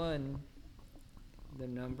number one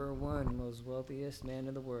most wealthiest man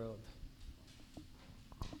in the world.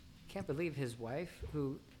 Can't believe his wife,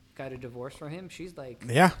 who got a divorce from him, she's like,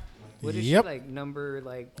 Yeah. what is Yep. she, like, number,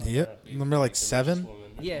 like, Yep. Number like 7.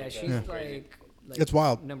 yeah, she's Yeah. like It's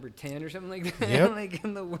wild. number 10 or something like that, Yep. like,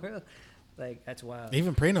 in the world. Like, that's wild.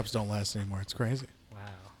 Even prenups don't last anymore. It's crazy.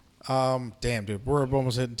 Wow. Damn, dude. We're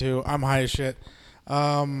almost hitting 2. I'm high as shit.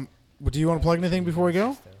 Do you want to plug anything before we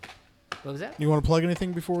go? What was that? You want to plug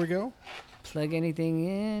anything before we go? Plug anything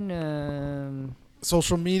in?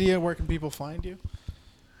 Social media, where can people find you?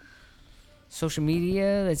 Social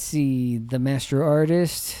media, let's see, The Master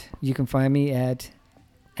Artist. You can find me at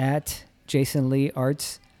Jason Lee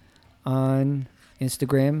Arts on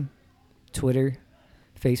Instagram, Twitter,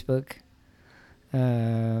 Facebook.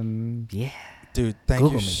 Yeah. Dude, thank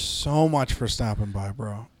Google you me. so much for stopping by,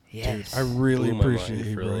 bro. Yes. I really Blew my appreciate mind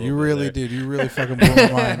you, for a bro. little You bit really there. did. You really fucking blew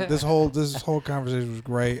my mind. This whole conversation was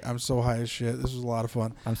great. I'm so high as shit. This was a lot of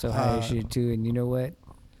fun. I'm so high as Uh, shit too, and you know what?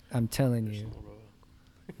 I'm telling you,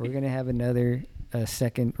 we're gonna have another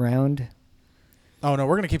second round. Oh no,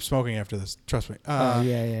 we're gonna keep smoking after this. Trust me.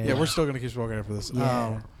 Yeah. We're still gonna keep smoking after this.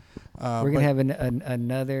 Yeah. We're but- gonna have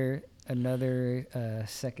another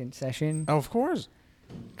second session, Oh, of course.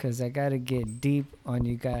 because I gotta get deep on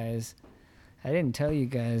you guys. I didn't tell you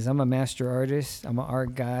guys, I'm a master artist. I'm an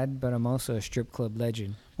art god, but I'm also a strip club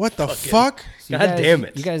legend. What the Fucking- fuck? So you God guys, damn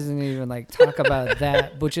it. You guys didn't even like talk about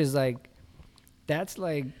that, which is like, that's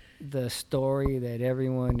like the story that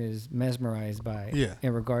everyone is mesmerized by. Yeah.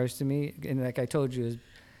 In regards to me, and like I told you, is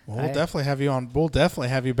Well, we'll I- definitely have you on. We'll definitely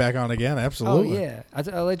have you back on again. Absolutely. oh yeah,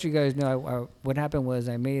 I'll let you guys know. What happened was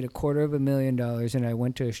I made $250,000, and I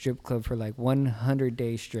went to a strip club for like 100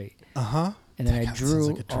 days straight, Uh huh. and then I That sounds drew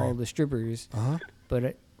like a all dream. the strippers, Uh huh.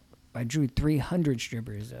 but I drew 300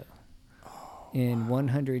 strippers though, in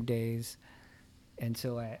 100 days, and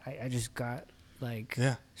so I just got like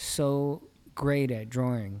Yeah. so great at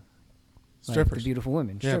drawing like, Strippers. the beautiful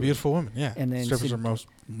women. Yeah, strippers. beautiful women. Yeah. And then strippers Sid- are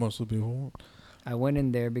mostly beautiful women. I went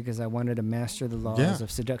in there because I wanted to master the laws Yeah. of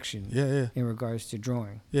seduction Yeah. in regards to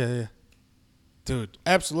drawing. Yeah. Dude,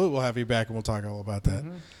 absolutely, we'll have you back and we'll talk all about that.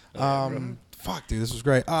 Fuck, dude, this was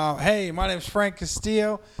great. Hey, my name's Frank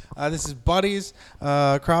Castillo. This is Buddies.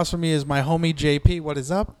 Across from me is my homie JP. What is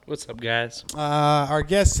up? What's up, guys? Our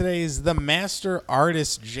guest today is the master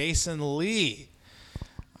artist Jason Lee.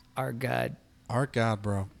 Our God, Art God,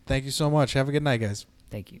 bro. Thank you so much. Have a good night, guys.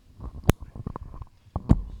 thank you.